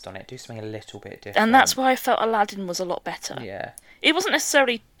 put a twist on it. Do something a little bit different. And that's why I felt Aladdin was a lot better. Yeah. It wasn't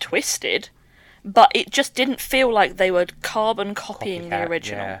necessarily twisted, but it just didn't feel like they were carbon copying the Copycat,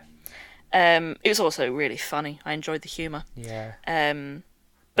 original. Yeah. It was also really funny. I enjoyed the humour. Yeah.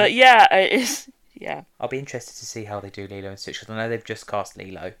 But yeah, it's yeah. I'll be interested to see how they do Lilo and Stitch, because I know they've just cast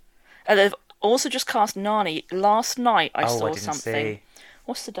Lilo. And they've also just cast Nani. Last night I saw I didn't something. see.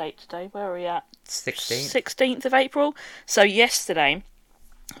 What's the date today? Where are we at? 16th? 16th of April. So yesterday,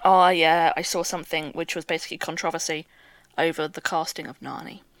 I saw something which was basically controversy over the casting of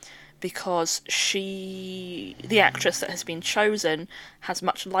Nani. Because the actress that has been chosen, has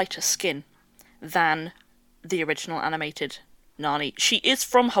much lighter skin than the original animated Nani. She is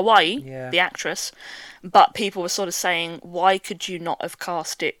from Hawaii, Yeah. the actress, but people were sort of saying, why could you not have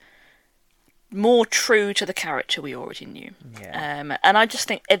cast it more true to the character we already knew? Yeah. And I just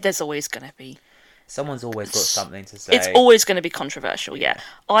think there's always going to be... Someone's always got something to say. It's always going to be controversial, yeah.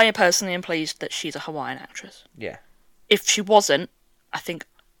 I personally am pleased that she's a Hawaiian actress. Yeah. If she wasn't, I think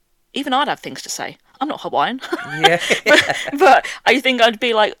even I'd have things to say. I'm not Hawaiian. Yeah. but I think I'd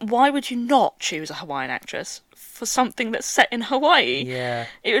be like, why would you not choose a Hawaiian actress for something that's set in Hawaii? Yeah.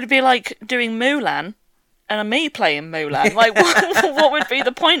 It would be like doing Mulan and me playing Mulan. Like, what would be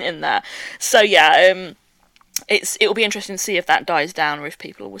the point in that? So yeah, it will be interesting to see if that dies down or if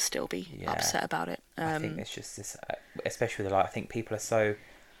people will still be upset about it. I think it's just this, especially with I think people are so,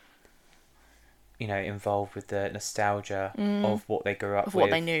 involved with the nostalgia of what they grew up with. What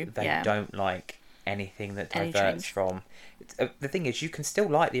they knew. They don't like anything that Any diverts change. from. The thing is, you can still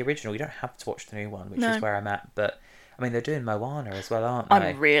like the original. You don't have to watch the new one, which is where I'm at. But I mean, they're doing Moana as well, aren't they?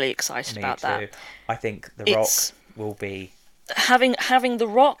 I'm really excited Me about too. that. I think The Rock will be Having The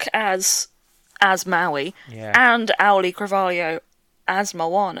Rock as Maui Yeah. and Auli Carvalho as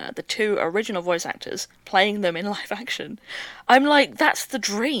Moana, the two original voice actors, playing them in live action. I'm like, that's the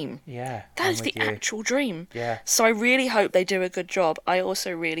dream. Yeah. That I'm is the with you. actual dream. Yeah. So I really hope they do a good job. I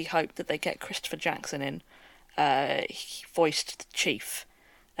also really hope that they get Christopher Jackson in. He voiced the Chief,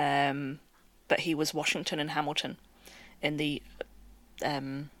 but he was Washington and Hamilton in the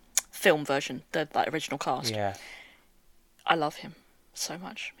film version, the original cast. Yeah. I love him so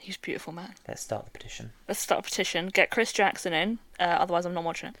much. He's a beautiful man. Let's start the petition. Let's start a petition. Get Chris Jackson in. Otherwise, I'm not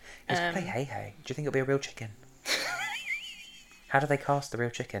watching it. Just play Hey Hey. Do you think it'll be a real chicken? How do they cast the real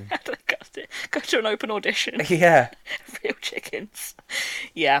chicken? How do they cast it? Go to an open audition. Yeah. Real chickens.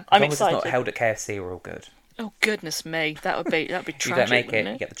 Yeah, As I'm long as excited. it's not held at KFC, we're all good. Oh goodness me, that would be tragic. You don't make it,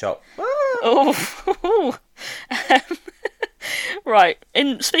 wouldn't you get the chop. Oh, right.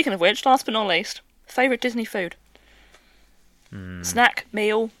 Speaking of which, last but not least, favourite Disney food. Snack,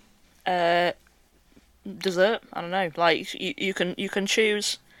 meal, dessert. I don't know. Like you can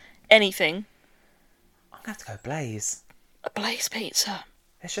choose anything. I'm going to have to go Blaze. A Blaze pizza.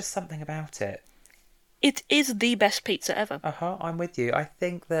 There's just something about it. It is the best pizza ever. I'm with you. I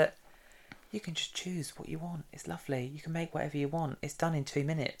think that you can just choose what you want. It's lovely. You can make whatever you want. It's done in 2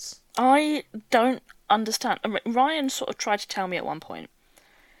 minutes. I don't understand. I mean, Ryan sort of tried to tell me at one point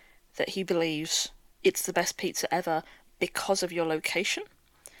that he believes it's the best pizza ever because of your location.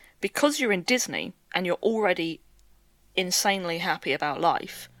 Because you're in Disney and you're already insanely happy about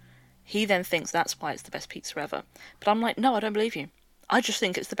life, he then thinks that's why it's the best pizza ever. But I'm like, no, I don't believe you. I just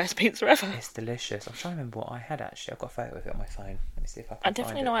think it's the best pizza ever. It's delicious. I'm trying to remember what I had actually. I've got a photo of it on my phone. Let me see if I can I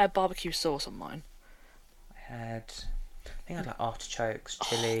definitely find know it. I had barbecue sauce on mine. I think I had like artichokes,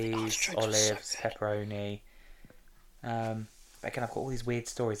 chilies, artichokes were so olives, good. pepperoni. again, I've got all these weird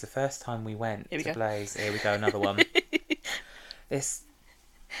stories. The first time we went Here we to go. Blaze, here we go, another one. This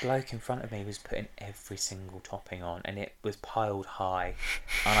bloke in front of me was putting every single topping on, and it was piled high.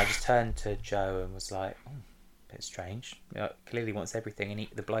 And I just turned to Joe and was like, oh, a bit strange. Clearly wants everything. And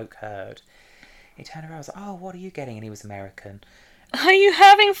the bloke heard. He turned around and was like, oh, what are you getting? And he was American. Are you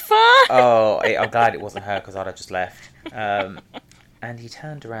having fun? I'm glad it wasn't her, because I'd have just left. And he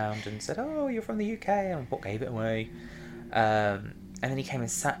turned around and said, oh, you're from the UK. And what gave it away? And then he came and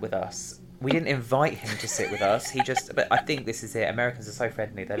sat with us. We didn't invite him to sit with us. But I think this is it. Americans are so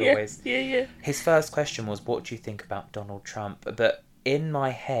friendly. They'll always... Yeah. His first question was, what do you think about Donald Trump? But in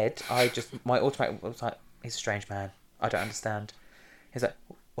my head, my automatic was like, he's a strange man. I don't understand. He's like,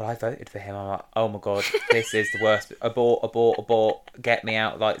 well, I voted for him. I'm like, oh my God, this is the worst. Abort, get me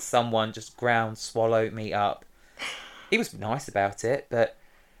out. Like, someone just swallow me up. He was nice about it, but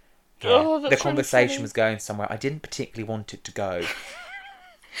the conversation was going somewhere I didn't particularly want it to go.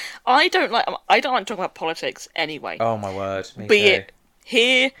 I don't like talking about politics anyway. Oh my word, me be too. it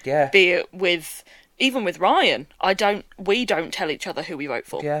here, be it even with Ryan. We don't tell each other who we vote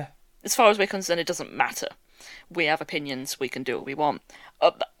for. Yeah. As far as we're concerned, it doesn't matter. We have opinions, we can do what we want.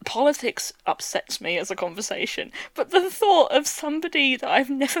 Politics upsets me as a conversation, but the thought of somebody that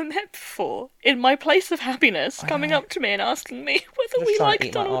I've never met before in my place of happiness coming up to me and asking me whether we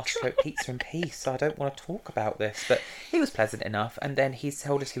like Donald Trump. Pizza in peace, so I don't want to talk about this. But he was pleasant enough, and then he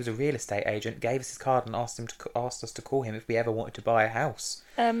told us he was a real estate agent, gave us his card, and asked us to call him if we ever wanted to buy a house.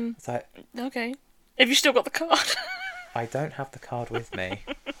 It's like, okay. Have you still got the card? I don't have the card with me.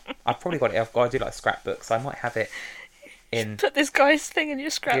 I've probably got it. I've got to do like scrapbooks. So I might have it in. Put this guy's thing in your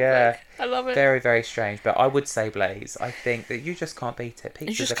scrapbook. Yeah, I love it. Very, very strange. But I would say Blaze. I think that you just can't beat it.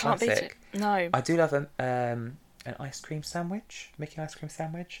 Pizza's a classic. Can't beat it. No. I do love an ice cream sandwich. Mickey ice cream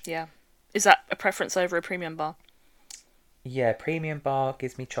sandwich. Yeah. Is that a preference over a premium bar? Yeah, premium bar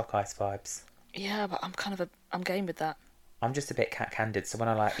gives me chalk ice vibes. Yeah, but I'm game with that. I'm just a bit cat-candid, so when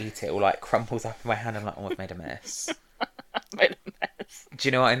I eat it, it all crumbles up in my hand. I'm like, oh, I've made a mess. Made a mess. Do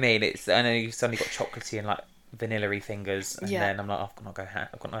you know what I mean? I know you've suddenly got chocolatey and vanilla-y fingers, and then I'm like, oh,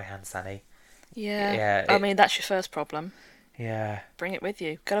 I've got no hand sanny. Yeah. I mean, that's your first problem. Yeah. Bring it with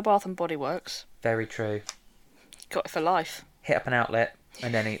you. Go to Bath and Body Works. Very true. Got it for life. Hit up an outlet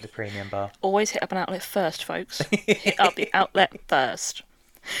and then eat the premium bar. Always hit up an outlet first, folks. Hit up the outlet first.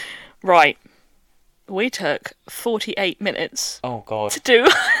 Right. We took 48 minutes. Oh, God. To do.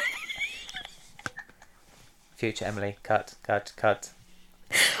 Future Emily, cut.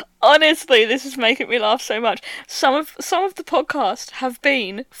 Honestly, this is making me laugh so much. Some of the podcasts have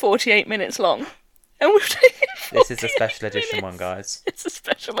been 48 minutes long. And we've taken This is a special edition one, guys. It's a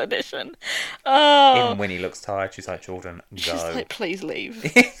special edition. Even Winnie looks tired. She's like, Jordan, go. She's like, please leave.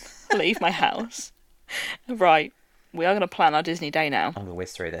 Leave my house. Right. We are going to plan our Disney day now. I'm going to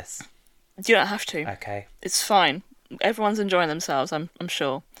whiz through this. You don't have to. Okay. It's fine. Everyone's enjoying themselves, I'm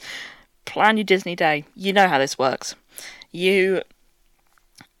sure. Plan your Disney day. You know how this works. You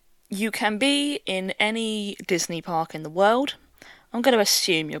can be in any Disney park in the world. I'm going to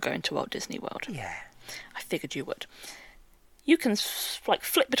assume you're going to Walt Disney World. Yeah. I figured you would. You can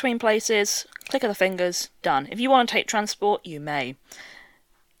flip between places, click of the fingers, done. If you want to take transport, you may.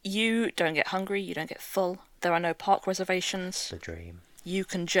 You don't get hungry, you don't get full. There are no park reservations. The dream. You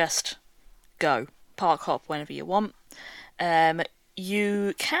can just go. Park hop whenever you want.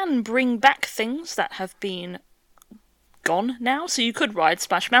 You can bring back things that have been gone now. So you could ride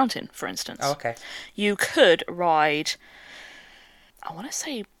Splash Mountain, for instance. Oh, okay. You could ride, I want to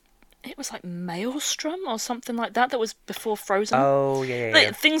say, it was Maelstrom or something like that was before Frozen. Oh,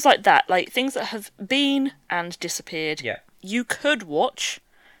 yeah. Things like that, things that have been and disappeared. Yeah. You could watch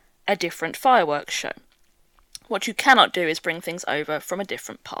a different fireworks show. What you cannot do is bring things over from a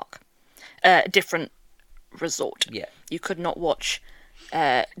different park. A different resort. Yeah. You could not watch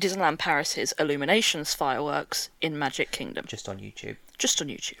Disneyland Paris's Illuminations fireworks in Magic Kingdom. Just on YouTube.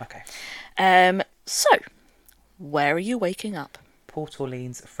 Okay. So, where are you waking up? Port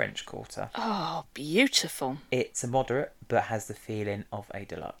Orleans French Quarter. Oh, beautiful. It's a moderate, but has the feeling of a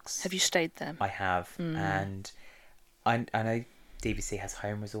deluxe. Have you stayed there? I have. And I know DVC has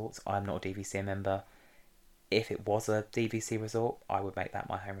home resorts. I'm not a DVC member. If it was a DVC resort, I would make that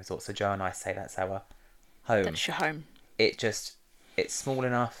my home resort. So Joe and I say that's our home. That's your home. It's small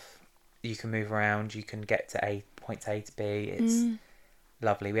enough. You can move around. You can get to point A to B. It's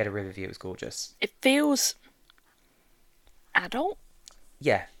lovely. We had a river view. It was gorgeous. It feels adult.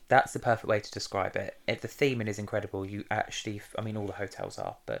 Yeah, that's the perfect way to describe it. The theming is incredible. You actually, all the hotels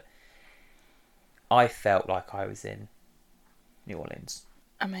are, but I felt like I was in New Orleans.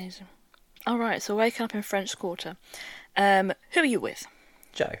 Amazing. All right, so waking up in French Quarter. Who are you with?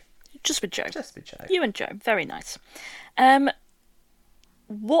 Joe. Just with Joe. Just with Joe. You and Joe. Very nice.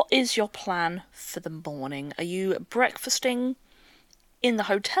 What is your plan for the morning? Are you breakfasting in the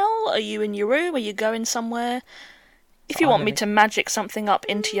hotel? Are you in your room? Are you going somewhere? If you want me to magic something up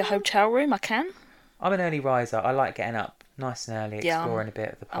into your hotel room, I can. I'm an early riser. I like getting up nice and early, exploring a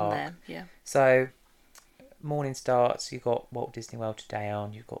bit of the park. I'm there, yeah. So, morning starts. You've got Walt Disney World today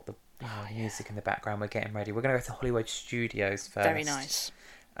on. You've got the music in the background. We're getting ready. We're going to go to Hollywood Studios first. Very nice.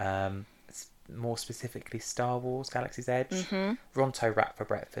 More specifically, Star Wars: Galaxy's Edge. Mm-hmm. Ronto wrap for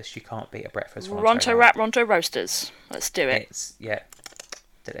breakfast. You can't beat a breakfast Ronto wrap, Ronto roasters. Let's do it. It's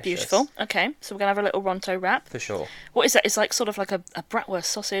delicious. Beautiful. Okay, so we're gonna have a little Ronto wrap. For sure. What is that? It's like sort of like a bratwurst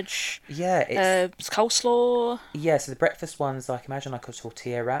sausage. Yeah, it's coleslaw. Yeah, so the breakfast one's like, imagine like a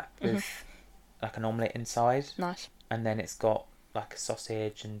tortilla wrap with like an omelette inside. Nice. And then it's got like a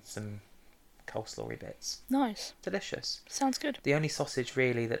sausage and some coleslawy bits. Nice. Delicious. Sounds good. The only sausage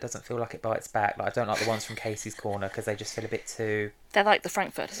really that doesn't feel like it bites back, like I don't like the ones from Casey's Corner because they just feel a bit too... They're like the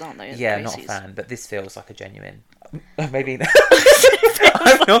Frankfurters, aren't they? Yeah, Casey's. not a fan, but this feels like a genuine... Maybe...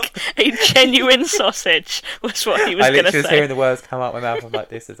 I'm not... A genuine sausage was what he was going to say. I literally was hearing the words come out my mouth. I'm like,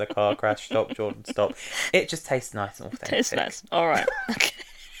 this is a car crash. Stop, Jordan, stop. It just tastes nice and authentic. Tastes nice. All right. Okay.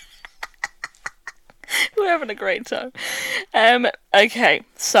 We're having a great time. Okay,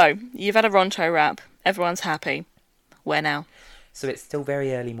 so you've had a Ronto wrap. Everyone's happy. Where now? So it's still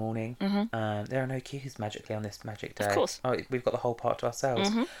very early morning. There are no queues magically on this magic day. Of course. Oh, we've got the whole park to ourselves.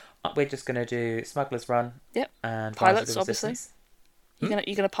 We're just going to do Smuggler's Run. Yep. And Pilots, obviously.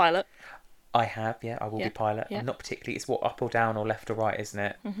 You're gonna pilot. I have, yeah. I will be pilot. Yeah. I'm not particularly. It's what, up or down or left or right, isn't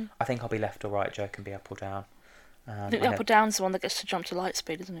it? I think I'll be left or right. Joe can be up or down. I think the up or down's the one that gets to jump to light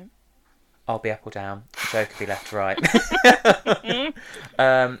speed, isn't it? I'll be up or down. Joe could be left or right.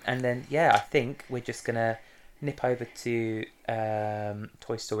 And then, I think we're just going to nip over to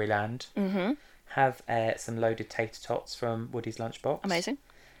Toy Story Land. Have some loaded tater tots from Woody's lunchbox. Amazing.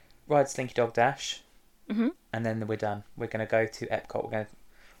 Ride Slinky Dog Dash. And then we're done. We're going to go to Epcot. We're going to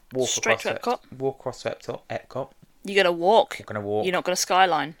walk straight to Epcot. Walk across to Epcot. You're going to walk. We're going to walk. You're not going to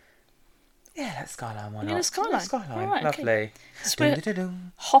skyline. Yeah, that's Skyline. Why not? You're going to skyline. Skyline. Right, Lovely. okay. So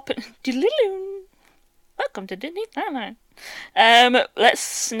hopping. Welcome to Disney.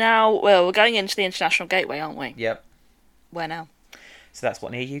 Let's now. Well, we're going into the International Gateway, aren't we? Yep. Where now? So that's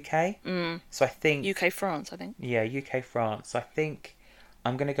what, near UK? So I think... UK France, I think. Yeah, UK France. So I think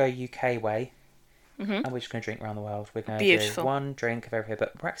I'm going to go UK way. And we're just going to drink around the world. We're going to do one drink of every...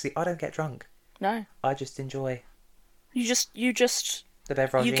 But I don't get drunk. No. I just enjoy... You just... The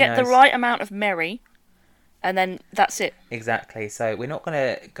beverage. You get the right amount of merry, and then that's it. Exactly. So we're not going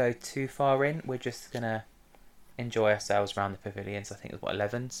to go too far in. We're just going to enjoy ourselves around the pavilions. I think it was,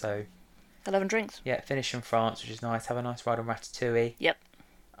 11? So... 11 drinks. Yeah, finish in France, which is nice. Have a nice ride on Ratatouille. Yep.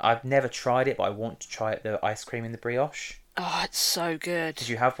 I've never tried it, but I want to try it, the ice cream in the brioche. Oh, it's so good. Did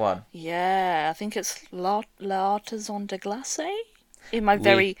you have one? Yeah, I think it's l'artisan de glace. In my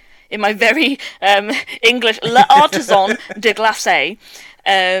very English, l'artisan de glace.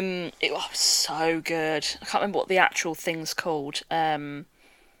 It was so good. I can't remember what the actual thing's called. Croque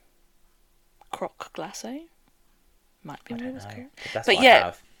glace? Might be what it was called. But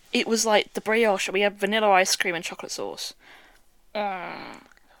yeah, it was like the brioche. We had vanilla ice cream and chocolate sauce.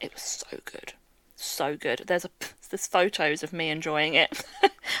 It was so good. So good. There's photos of me enjoying it.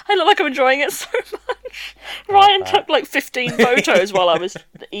 I look like I'm enjoying it so much. Ryan took like 15 photos while I was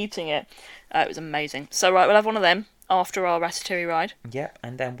eating it. It was amazing. So right, we'll have one of them after our Ratatouille ride. Yep,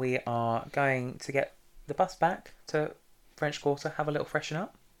 and then we are going to get the bus back to French Quarter, have a little freshen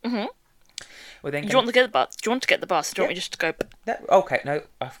up. Mm-hmm. We're then Do you want to get the bus? Do you want to get the bus? Do you want me just to go... Okay, no,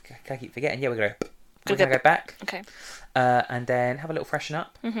 I keep forgetting. Yeah, we're going to go back. Okay. And then have a little freshen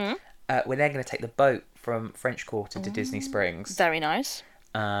up. Mm-hmm. We're then going to take the boat from French Quarter to Disney Springs. Very nice.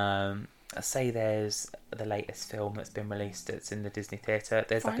 Say there's the latest film that's been released. It's in the Disney Theatre.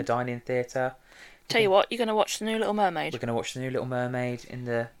 There's like a dine-in theatre. Tell you what, you're going to watch The New Little Mermaid. We're going to watch The New Little Mermaid in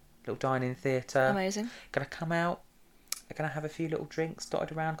the little dine-in theatre. Amazing. Going to come out. We're going to have a few little drinks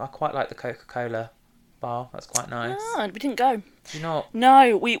dotted around. I quite like the Coca-Cola bar. That's quite nice. Ah, we didn't go. Did you not?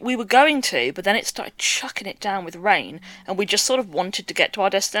 No, we were going to, but then it started chucking it down with rain, and we just sort of wanted to get to our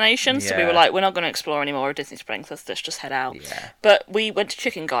destination, so we were like, we're not going to explore anymore at Disney Springs, let's just head out. Yeah. But we went to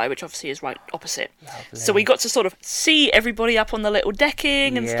Chicken Guy, which obviously is right opposite. Lovely. So we got to sort of see everybody up on the little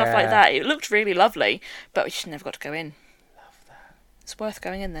decking and stuff like that. It looked really lovely, but we just never got to go in. Love that. It's worth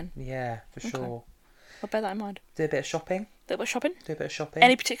going in then. Yeah, for sure. I'll bear that in mind. Do a bit of shopping. Do a bit of shopping? Do a bit of shopping.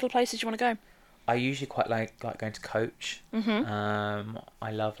 Any particular places you want to go? I usually quite like going to Coach. Mm-hmm.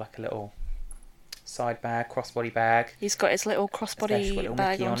 I love like a little side bag, crossbody bag. He's got his little Especially crossbody little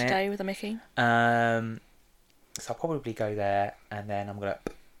bag Mickey on on it. today with a Mickey. So I'll probably go there, and then I'm gonna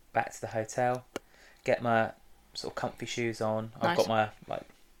back to the hotel, get my sort of comfy shoes on. I've Nice. got my like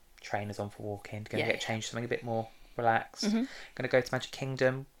trainers on for walking. Gonna Yeah. get changed something a bit more relaxed. Mhm. Gonna go to Magic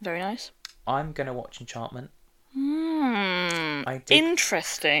Kingdom. Very nice. I'm gonna watch Enchantment. I did-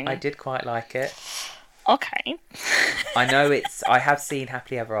 Interesting. I did quite like it. Okay. I know I have seen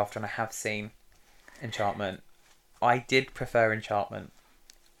Happily Ever After, and I have seen Enchantment. I did prefer Enchantment.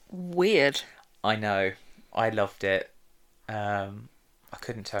 Weird. I know. I loved it. I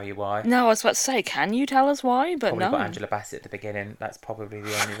couldn't tell you why. No, I was about to say, can you tell us why? But Probably no. got Angela Bassett at the beginning. That's probably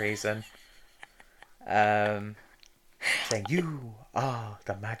the only reason. Saying you are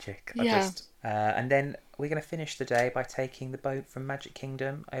the magic. Yeah. And then we're going to finish the day by taking the boat from Magic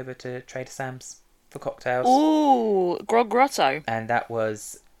Kingdom over to Trader Sam's for cocktails. Ooh, Grog Grotto. And that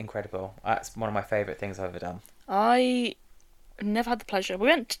was incredible. That's one of my favourite things I've ever done. I never had the pleasure. We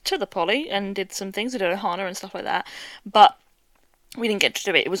went to the Poly and did some things. We did Ohana and stuff like that. But we didn't get to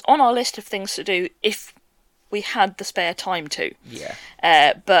do it. It was on our list of things to do if we had the spare time to. Yeah.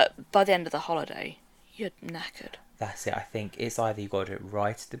 But by the end of the holiday, you're knackered. That's it. I think it's either you got it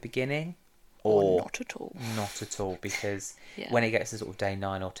right at the beginning Or or not at all. not at all, because Yeah. when it gets to sort of day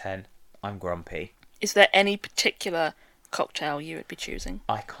 9 or 10, I'm grumpy. Is there any particular cocktail you would be choosing?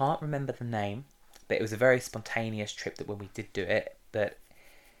 I can't remember the name, but it was a very spontaneous trip that when we did do it, but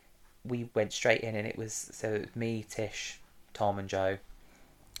we went straight in, and it was me, Tish, Tom and Joe,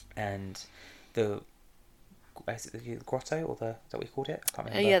 and is it the grotto, or is that what you called it? I can't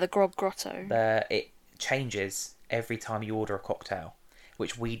remember. Yeah, the Grog Grotto. It changes every time you order a cocktail,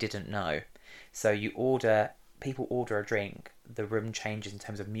 which we didn't know. So people order a drink, the room changes in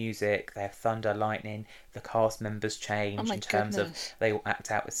terms of music, they have thunder, lightning, the cast members change Oh my in terms goodness. of they all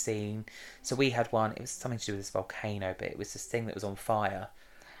act out a scene. So we had one, it was something to do with this volcano, but it was this thing that was on fire.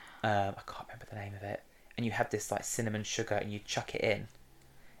 I can't remember the name of it. And you had this like cinnamon sugar, and you chuck it in,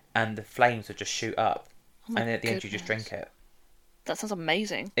 and the flames would just shoot up, Oh my and then at the end you just goodness. drink it. That sounds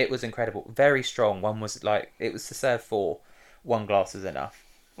amazing. It was incredible. Very strong. One was like, it was to serve 4. 1 glass was enough.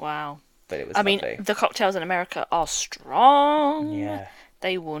 Wow. But it was I mean, lovely. the cocktails in America are strong. Yeah,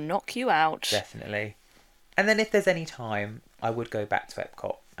 They will knock you out. definitely. And then if there's any time, I would go back to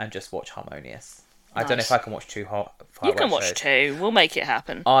Epcot and just watch Harmonious. I don't know Nice. if I can watch 2 You fireworks can watch shows. 2. We'll make it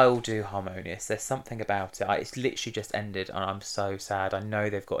happen. I'll do Harmonious. There's something about it. It's literally just ended, and I'm so sad. I know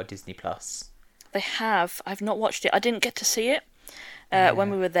they've got a Disney Plus. They have. I've not watched it. I didn't get to see it when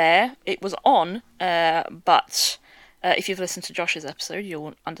we were there. It was on, but if you've listened to Josh's episode,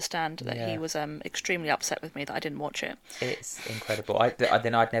 you'll understand that he Yeah. was extremely upset with me that I didn't watch it. It's incredible.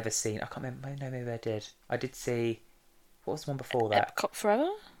 Then I'd never seen. I can't remember. No, maybe I did. I did see. What was the one before that? Epcot Forever?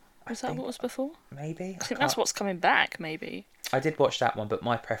 Was that think- what was before? Maybe. I think that's what's coming back, maybe. I did watch that one, but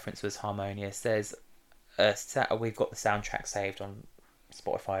my preference was Harmonious. We've got the soundtrack saved on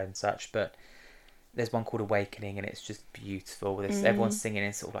Spotify and such, but there's one called Awakening, and it's just beautiful. Everyone's singing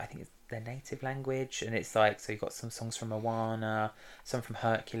in sort of, I think it's their native language, and it's like, so you've got some songs from Moana, some from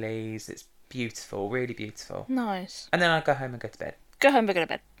Hercules. It's beautiful, really beautiful. Nice. And then I go home and go to bed, Go home, but go to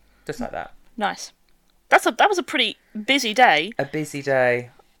bed. just like that. Nice. That was a pretty busy day. A busy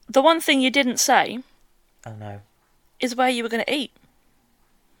day. The one thing you didn't say Oh no. is where you were going to eat.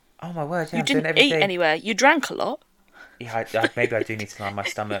 Oh my word! Yeah, You I'm doing didn't eat everything. anywhere. You drank a lot. Yeah, maybe I do need to line my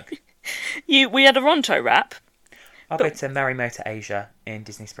stomach. We had a Ronto wrap. I'll go to Marimoto Asia in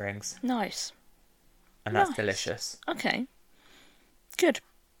Disney Springs, Nice. and that's Nice. delicious. Okay. Good.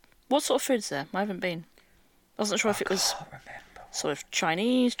 What sort of food's there? I haven't been. I wasn't sure if it was I can't remember. sort of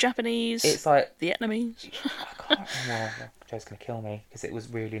Chinese, Japanese, It's like Vietnamese. I can't remember. Joe's gonna kill me because it was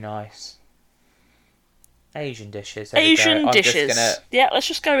really nice. Asian dishes. there we go. Asian I'm dishes. Just gonna Yeah, let's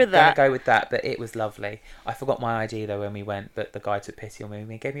just go with gonna that. go with that, but it was lovely. I forgot my ID though when we went, but the guy took pity on me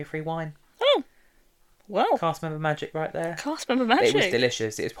and gave me a free wine. Oh, well, Cast member magic right there. cast member But magic. it was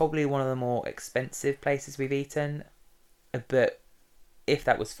delicious. It was probably one of the more expensive places we've eaten, but if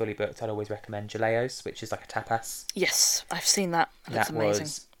that was fully booked, I'd always recommend Jaleo's, which is like a tapas. Yes, I've seen that. That's That amazing.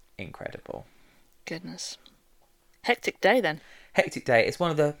 was incredible. Goodness. Hectic day then. Hectic day. It's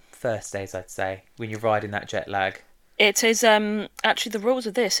one of the first days, I'd say, when you're riding that jet lag. It is actually the rules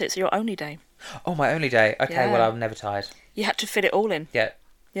of this. It's your only day. Oh, my only day. Okay, Yeah. well, I'm never tired. You had to fit it all in. Yeah,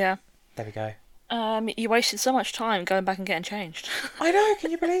 Yeah. there we go. You wasted so much time going back and getting changed. I know, can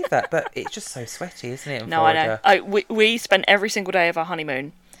you believe that? But it's just so sweaty, isn't it? In No, I know. Florida? We spent every single day of our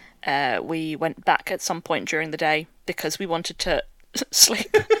honeymoon. We went back at some point during the day because we wanted to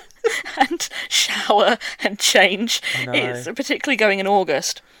sleep. and shower and change. I know. It's particularly going in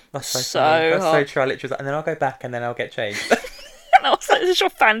August. That's so So funny. That's so hot. true. I literally was like, and then I'll go back and then I'll get changed. And I was like, this is your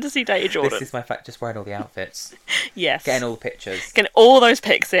fantasy day, Jordan. This is my fact, just wearing all the outfits. Yes. Getting all the pictures. Getting all those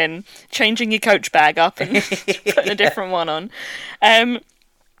pics in, changing your Coach bag up and putting a different one on.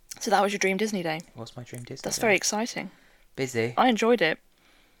 So that was your dream Disney day. What's my dream Disney That's day? very exciting. Busy. I enjoyed it.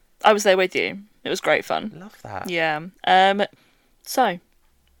 I was there with you. It was great fun. Love that. Yeah. So,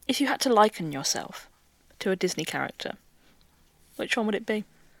 if you had to liken yourself to a Disney character, which one would it be?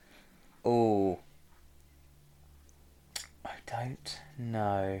 Oh. I don't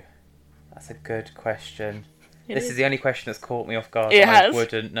know. That's a good question. This is the only question that's caught me off guard. It I has.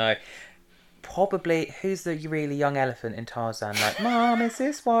 wouldn't know. Probably, who's the really young elephant in Tarzan? Like, Mom, is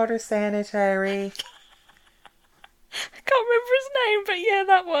this water sanitary? I can't remember his name, but yeah,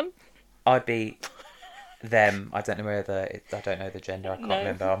 that one. I'd be them. I don't know I don't know the gender. I can't No.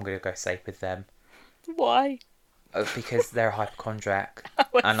 remember. I'm going to go safe with them. Why? Because they're a hypochondriac. I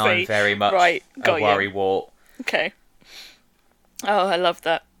And see. I'm very much Right, a got you. worrywart. Okay. Oh, I love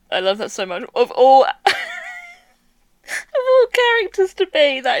that. I love that so much. Of all characters to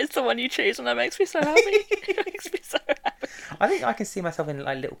be, that is the one you choose, and that makes me so happy. It makes me so happy. I think I can see myself in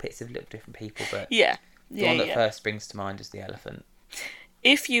like little bits of little different people, but Yeah. the Yeah, one that yeah. first springs to mind is the elephant.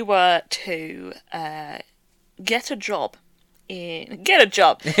 If you were to get a job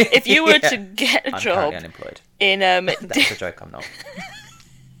if you were Yeah. to get a I'm job currently unemployed. in That's a joke, I'm not.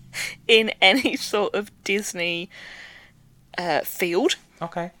 in any sort of Disney field,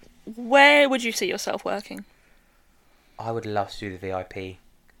 Okay. where would you see yourself working? I would love to do the VIP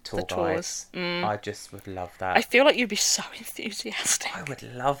tour The tours. guides. I just would love that. I feel like you'd be so enthusiastic. I would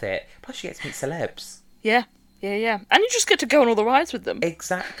love it. Plus, you get to meet celebs. Yeah, yeah, yeah. And you just get to go on all the rides with them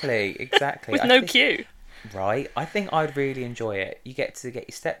Exactly. with I no think- queue. Right. I think I'd really enjoy it. You get to get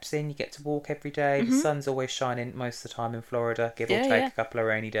your steps in. You get to walk every day. The sun's always shining most of the time in Florida. Give or Mm-hmm. Yeah, take yeah. a couple of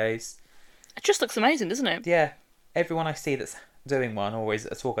rainy days. It just looks amazing, doesn't it? Yeah. Everyone I see that's doing one always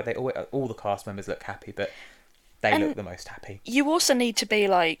a tour guide. They always, all the cast members look happy, but they And- look the most happy. You also need to be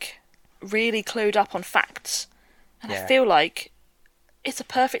like really clued up on facts. And I Yeah. feel like it's a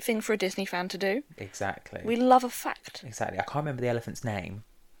perfect thing for a Disney fan to do. Exactly. We love a fact. Exactly. I can't remember the elephant's name,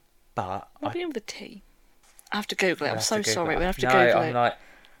 but What I begin with a T? I have to Google it. I'll I'm have so to Google sorry. it. We have to No, Google I'm it. like,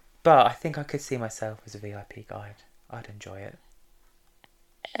 but I think I could see myself as a VIP guide. I'd enjoy it.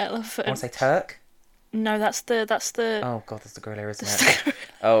 I want Elephant. to say Turk. No, that's the Oh god, that's the gorilla, isn't that's it? the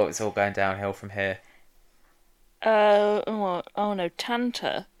Oh, it's all going downhill from here. oh no,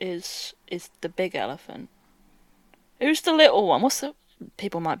 Tanta is the big elephant. Who's the little one? What's the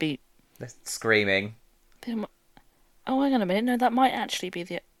people might be They're screaming. Oh, hang on a minute. No, that might actually be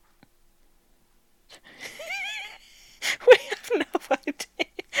the We have no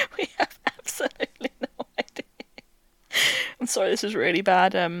idea. We have absolutely no idea. I'm sorry, this is really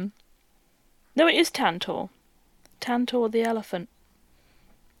bad. No, it is Tantor. Tantor the elephant.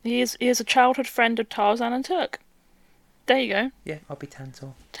 He is a childhood friend of Tarzan and Turk. There you go. Yeah, I'll be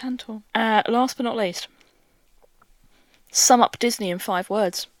Tantor. Tantor. Last but not least, sum up Disney in 5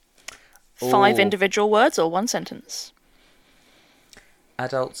 words. 5 Ooh. individual words or 1 sentence.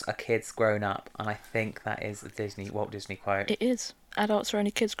 Adults are kids grown up, and I think that is a Walt Disney quote. It is. Adults are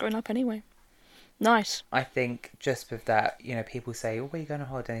only kids growing up anyway. Nice. I think just with that, you know, people say, "Oh, where are you going on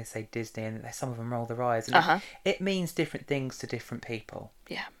holiday?" And they say Disney, and some of them roll their eyes. And Uh-huh. it means different things to different people,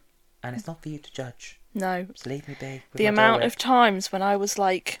 Yeah. and it's not for you to judge. No. Just leave me be. with The my amount Dora. of times when I was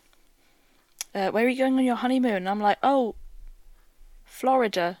like, where are you going on your honeymoon? And I'm like, oh,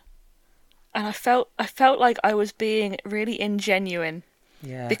 Florida. And I felt like I was being really ingenuine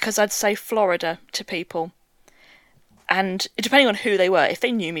Yeah. because I'd say Florida to people. And depending on who they were, if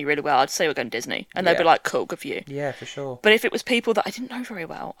they knew me really well, I'd say we're going to Disney. And they'd be Yeah. like, cool, good for you. Yeah, for sure. But if it was people that I didn't know very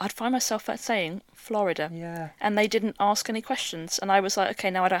well, I'd find myself saying Florida. Yeah. And they didn't ask any questions. And I was like, okay,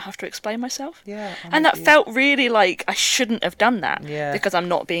 now I don't have to explain myself. Yeah. I'm And with that you. felt really like I shouldn't have done that. Yeah. Because I'm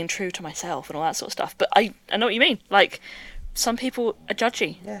not being true to myself and all that sort of stuff. But I know what you mean. Like, some people are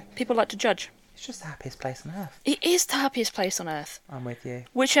judgy. Yeah. People like to judge. It's just the happiest place on earth. It is the happiest place on earth. I'm with you.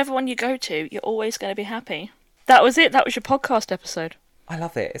 Whichever one you go to, you're always going to be happy. That was it. That was your podcast episode. I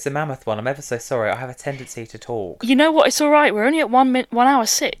love it. It's a mammoth one. I'm ever so sorry. I have a tendency to talk. You know what? It's all right. We're only at 1 hour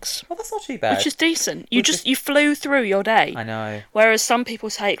 6, Well, that's not too bad. which is decent. You We're just you flew through your day. I know. Whereas some people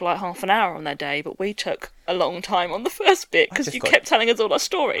take like half an hour on their day, but we took a long time on the first bit because just you got- kept telling us all our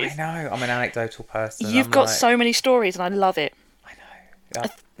stories. I know. I'm an anecdotal person. You've I'm got like, so many stories, and I love it. I know.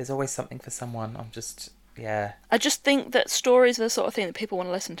 There's always something for someone. I'm just. Yeah. I just think that stories are the sort of thing that people want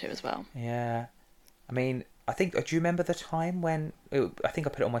to listen to as well. Yeah. I mean, I think. Do you remember the time when? I think I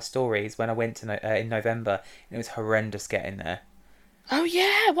put it on my stories when I went to in November, and it was horrendous getting there. Oh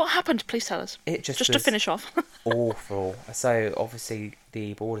yeah, what happened? Please tell us. It just to was finish off. awful. So obviously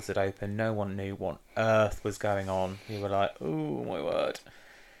the borders had opened. No one knew what on earth was going on. We were like, oh my word.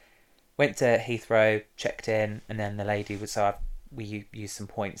 Went to Heathrow, checked in, and then the lady was we used some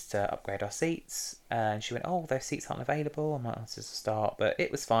points to upgrade our seats, and she went, "Oh, those seats aren't available." I'm like, "Oh, this is a start," but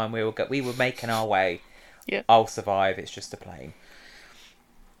it was fine. We were making our way. Yeah. I'll survive. It's just a plane.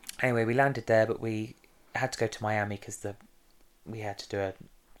 Anyway, we landed there, but we had to go to Miami because we had to do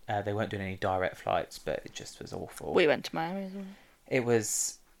they weren't doing any direct flights, but it just was awful. We went to Miami as well. It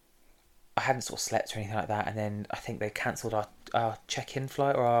was. I hadn't sort of slept or anything like that, and then I think they cancelled our check-in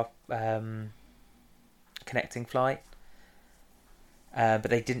flight or our connecting flight, but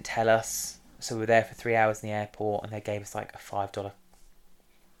they didn't tell us. So we were there for 3 hours in the airport, and they gave us like a $5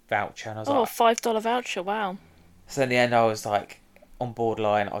 voucher, and I was like, $5 voucher, wow. So in the end, I was like on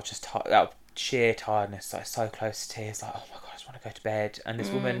borderline. I was just out of sheer tiredness, like so close to tears. Like, oh my god, I just want to go to bed. And this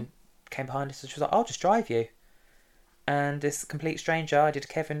woman came behind us, and she was like, "I'll just drive you." And this complete stranger, I did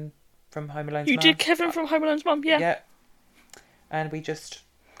Kevin from Home Alone's mum. You did Kevin from Home Alone's mum, yeah. Yeah. And we just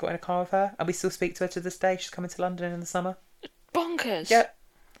got in a car with her, and we still speak to her to this day. She's coming to London in the summer. Bonkers. Yeah.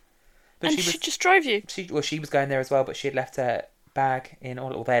 But she just drove you. She was going there as well, but she had left her bag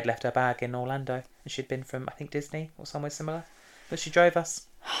or they had left her bag in Orlando, and she'd been from, I think, Disney or somewhere similar. But she drove us.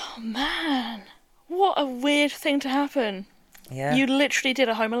 Oh man, what a weird thing to happen. Yeah. You literally did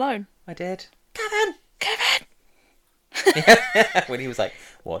a Home Alone. I did. Kevin! When he was like,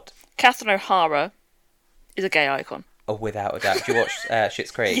 "What?" Catherine O'Hara is a gay icon. Oh, without a doubt. Do you watch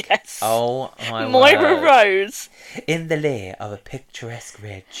Schitt's Creek? Yes. Oh my Moira word. Rose. In the lee of a picturesque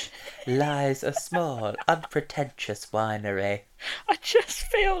ridge lies a small, unpretentious winery. I just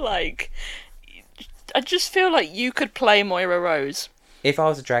feel like you could play Moira Rose. If I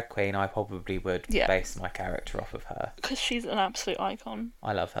was a drag queen, I probably would Yeah. base my character off of her. Because she's an absolute icon.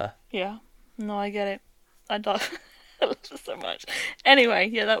 I love her. Yeah. No, I get it. I love her so much. Anyway,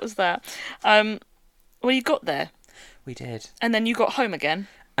 yeah, that was that. Well, you got there. We did. And then you got home again.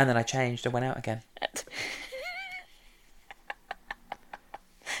 And then I changed and went out again. Of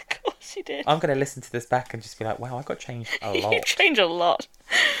course you did. I'm going to listen to this back and just be like, wow, I got changed a lot. You change a lot.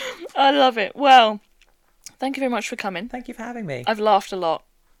 I love it. Well, thank you very much for coming. Thank you for having me. I've laughed a lot.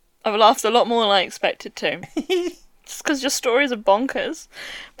 I've laughed a lot more than I expected to. Just because your stories are bonkers.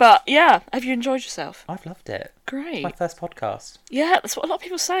 But yeah, have you enjoyed yourself? I've loved it. Great. It's my first podcast. Yeah, that's what a lot of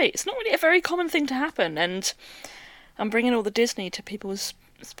people say. It's not really a very common thing to happen, and I'm bringing all the Disney to people's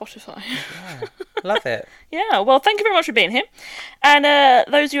Spotify. Yeah, love it. Yeah, well, thank you very much for being here. And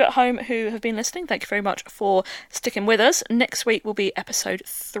those of you at home who have been listening, thank you very much for sticking with us. Next week will be episode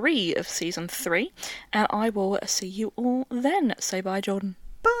 3 of season 3, and I will see you all then. Say bye, Jordan.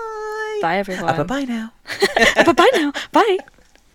 Bye. Bye, everyone. Bye-bye now. Bye-bye now. Bye.